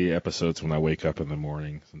watch the episodes when I wake up in the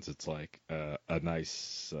morning, since it's like a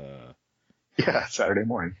nice. Saturday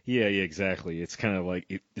morning. Yeah, exactly. It's kind of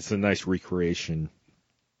like it's a nice recreation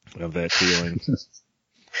of that feeling.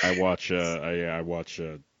 I watch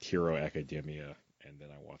Hero Academia, and then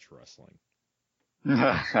I watch wrestling.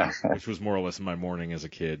 Which was more or less my morning as a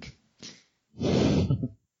kid.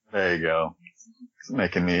 There you go. It's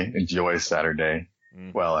making me enjoy Saturday.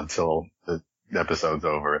 Mm-hmm. Well, until the episode's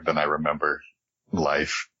over, then I remember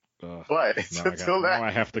life. But until that, now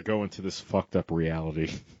I have to go into this fucked up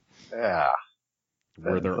reality. Yeah.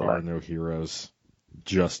 Where there are no heroes,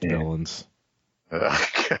 just villains.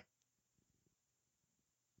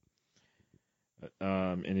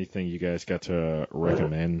 Anything you guys got to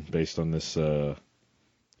recommend based on this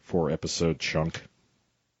 4-episode chunk?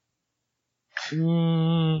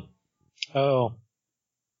 Oh.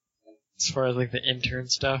 As far as like the intern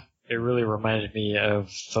stuff, it really reminded me of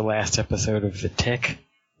the last episode of The Tick,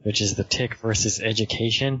 which is The Tick versus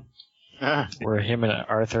Education, where him and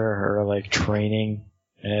Arthur are like training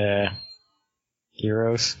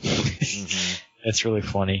heroes. It's really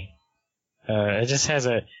funny. It just has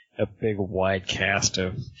a big wide cast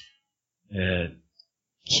of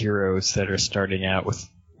heroes that are starting out with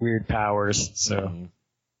weird powers. So,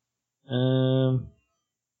 and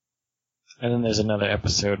then there's another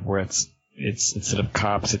episode where it's instead of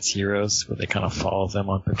cops, it's heroes, where they kind of follow them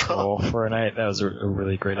on patrol for a night. That was a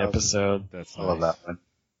really great episode. That's nice. I love that one.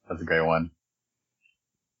 That's a great one.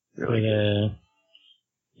 Really good.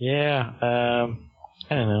 Yeah. I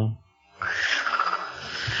don't know.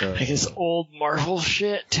 I guess old Marvel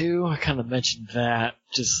shit too. I kind of mentioned that.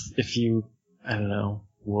 Just if you, I don't know,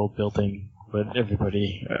 world building, but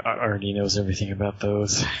everybody already knows everything about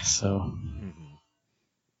those. So,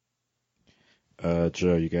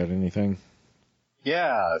 Joe, you got anything?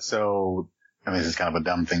 Yeah. So, I mean, this is kind of a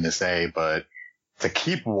dumb thing to say, but to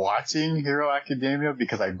keep watching Hero Academia,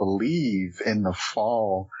 because I believe in the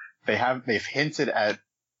fall they've hinted at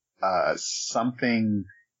something.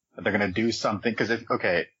 They're going to do something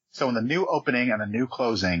so in the new opening and the new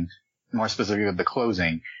closing, more specifically the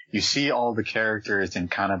closing, you see all the characters in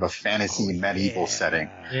kind of a fantasy medieval setting.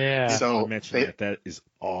 Yeah. So that is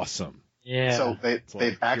awesome. Yeah. So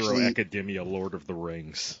they've actually Hero Academia, Lord of the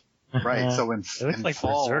Rings. Right. So it looks like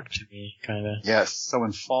fall, Berserk to me, kind of. Yes. So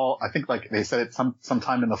in fall, I think like they said it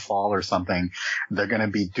sometime in the fall or something, they're going to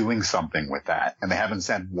be doing something with that, and they haven't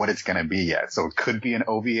said what it's going to be yet. So it could be an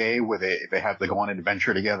OVA where they have to go on an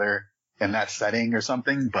adventure together in that setting or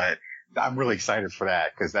something. But I'm really excited for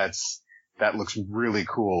that, because that looks really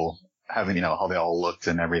cool, having how they all looked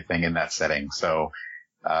and everything in that setting. So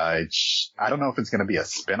I don't know if it's going to be a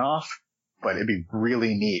spin-off, but it'd be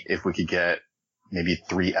really neat if we could get maybe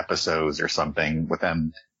 3 episodes or something with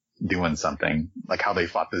them doing something, like how they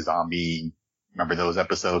fought the zombie. Remember those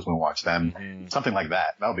episodes when we watched them? Mm-hmm. Something like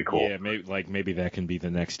that. That would be cool. Yeah, maybe that can be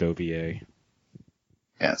the next OVA.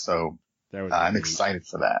 Yeah, so I'm excited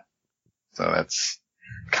for that. So that's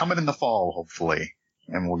coming in the fall, hopefully,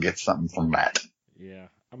 and we'll get something from that. Yeah,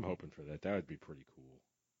 I'm hoping for that. That would be pretty cool.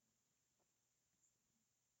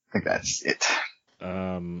 I think that's it.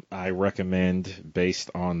 I recommend,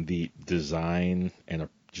 based on the design and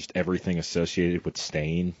just everything associated with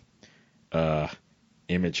Stain,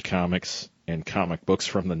 Image Comics and comic books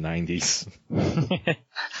from the 90s.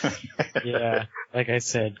 Yeah, like I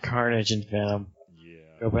said, Carnage and Venom.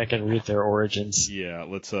 Yeah. Go back and read their origins. Yeah,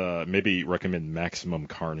 let's maybe recommend Maximum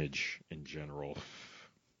Carnage in general.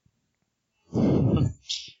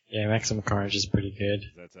 Yeah, Maximum Carnage is pretty good.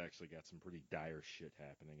 That's actually got some pretty dire shit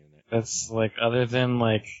happening in it. That's like, other than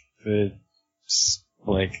like the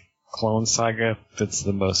Clone Saga, that's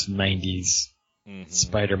the most 90s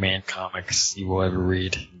Spider-Man comics you will ever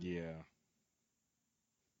read. Yeah.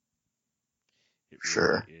 It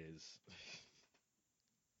sure. Really is.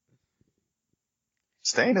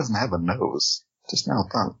 Stain doesn't have a nose. Just now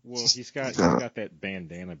thought. Well, he's got that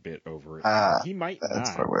bandana bit over it. He might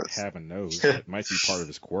not have a nose. It might be part of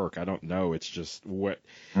his quirk. I don't know. It's just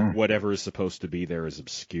whatever is supposed to be there is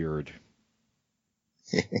obscured.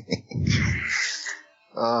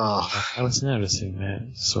 Oh, I was noticing that.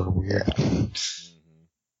 It's sort of weird. yeah.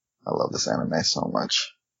 I love this anime so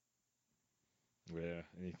much. Yeah.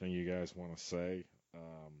 Anything you guys want to say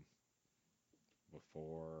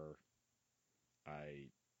before I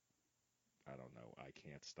don't know. I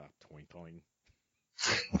can't stop twinkling.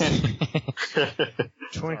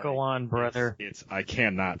 Twinkle on, brother. It's I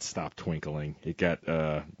cannot stop twinkling. It got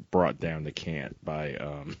brought down to can't by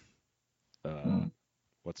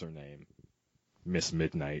what's her name? Miss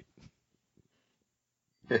Midnight.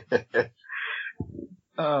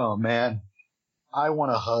 Oh man, I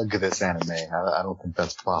want to hug this anime. I don't think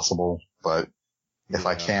that's possible, but if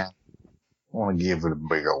I can, I want to give it a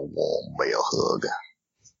big old warm male hug.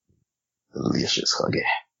 Delicious huggy.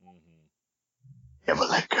 Never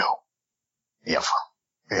let go. Ever.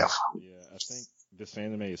 Yeah, I think this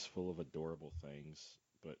anime is full of adorable things,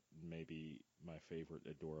 but maybe my favorite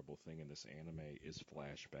adorable thing in this anime is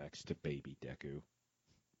flashbacks to Baby Deku.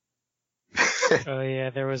 Oh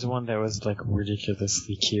yeah, there was one that was like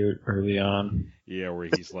ridiculously cute early on. Yeah, where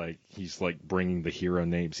he's like bringing the hero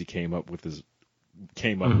names he came up with with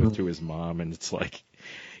to his mom, and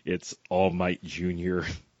it's All Might Junior,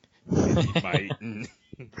 Mini Might, and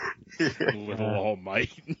Little All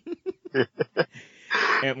Might.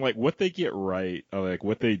 And like what they get right, like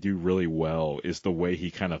what they do really well, is the way he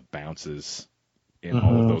kind of bounces in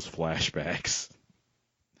all of those flashbacks.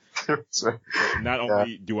 Not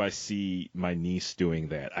only do I see my niece doing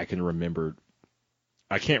that, I can't remember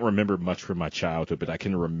much from my childhood, but I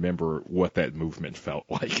can remember what that movement felt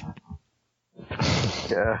like.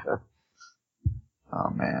 Yeah.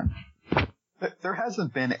 Oh man. There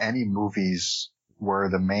hasn't been any movies where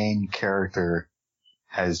the main character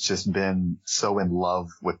has just been so in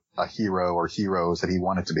love with a hero or heroes that he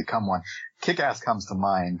wanted to become one. Kick-Ass comes to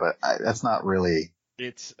mind, but that's not really...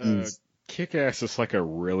 It's, Kick-Ass is like a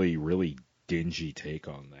really, really dingy take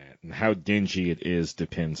on that. And how dingy it is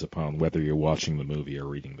depends upon whether you're watching the movie or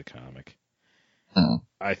reading the comic.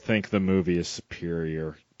 I think the movie is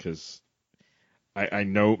superior because I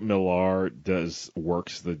know Millar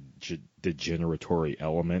works the degeneratory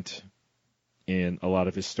element in a lot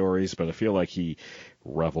of his stories, but I feel like he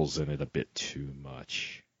revels in it a bit too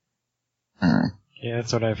much. Yeah,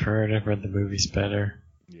 that's what I've heard. I've heard the movie's better.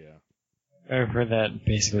 Yeah. I've heard that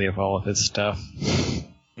basically of all of his stuff.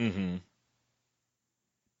 Well,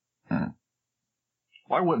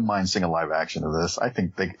 I wouldn't mind seeing a live action of this. I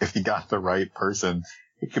think if you got the right person,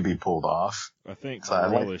 it could be pulled off. I think the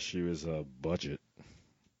real issue is a budget.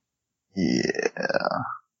 Yeah.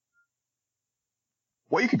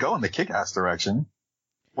 Well, you could go in the Kick-Ass direction.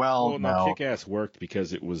 Well, no. Kick-Ass worked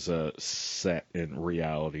because it was set in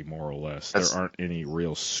reality, more or less. There aren't any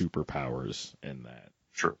real superpowers in that.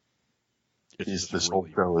 True. It's this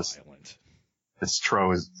really whole show violent. This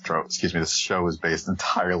show is based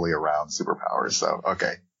entirely around superpowers. So,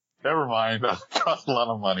 okay. Never mind. That cost a lot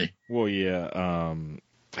of money. Well, yeah.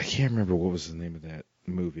 I can't remember what was the name of that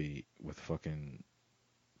movie with fucking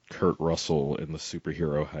Kurt Russell in the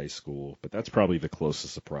superhero high school, but that's probably the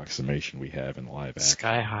closest approximation we have in live action.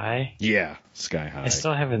 Sky High? Yeah, Sky High. I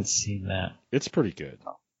still haven't seen that. It's pretty good.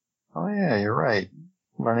 Oh yeah, you're right.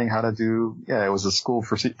 Learning how to do, it was a school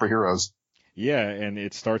for heroes. Yeah, and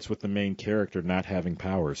it starts with the main character not having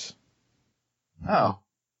powers. Oh.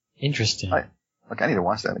 Interesting. I need to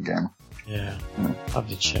watch that again. Yeah. I'll have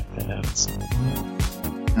to check that out.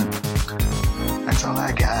 That's all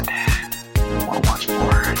I got. I want to watch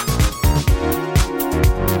more.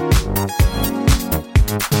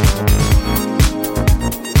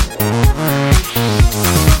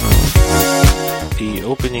 The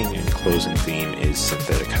opening and closing theme is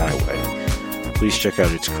Synthetic Highway. Please check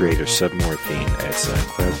out its creator Submorphine at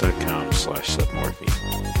soundcloud.com/submorphine.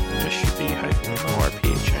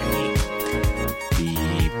 SUB-MORPHINE. The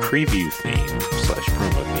preview theme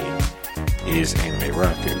 /promo theme is Anime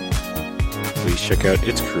Raku. Please check out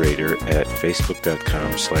its creator at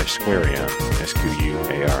facebook.com/Squarion,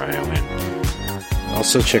 SQUARION.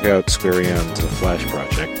 Also check out Squarion's Flash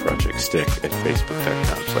Project Stick, at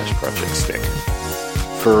facebook.com/Project Stick.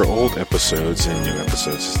 For old episodes and new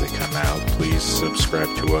episodes as they come out, please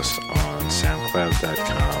subscribe to us on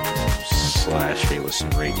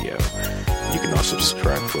soundcloud.com/HeyListenRadio. You can also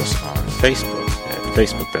subscribe to us on Facebook at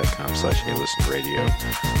facebook.com/HeyListenRadio,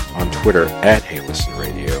 on Twitter at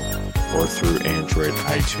HeyListenRadio, or through Android,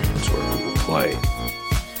 iTunes, or Google Play.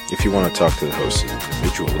 If you want to talk to the hosts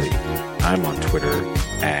individually, I'm on Twitter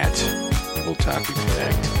at Otaku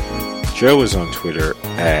Connect. Joe is on Twitter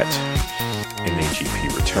at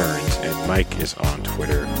NAGP Returns, and Mike is on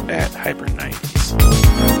Twitter at Hyper90s.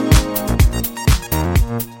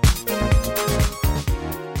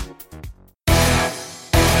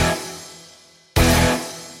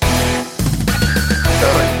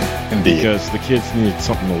 Indeed. Because the kids needed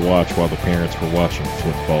something to watch while the parents were watching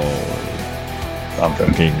football, or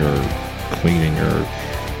cooking, or cleaning, or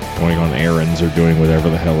going on errands, or doing whatever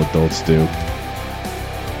the hell adults do.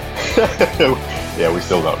 Yeah, we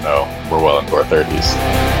still don't know. We're well into our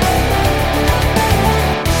 30s.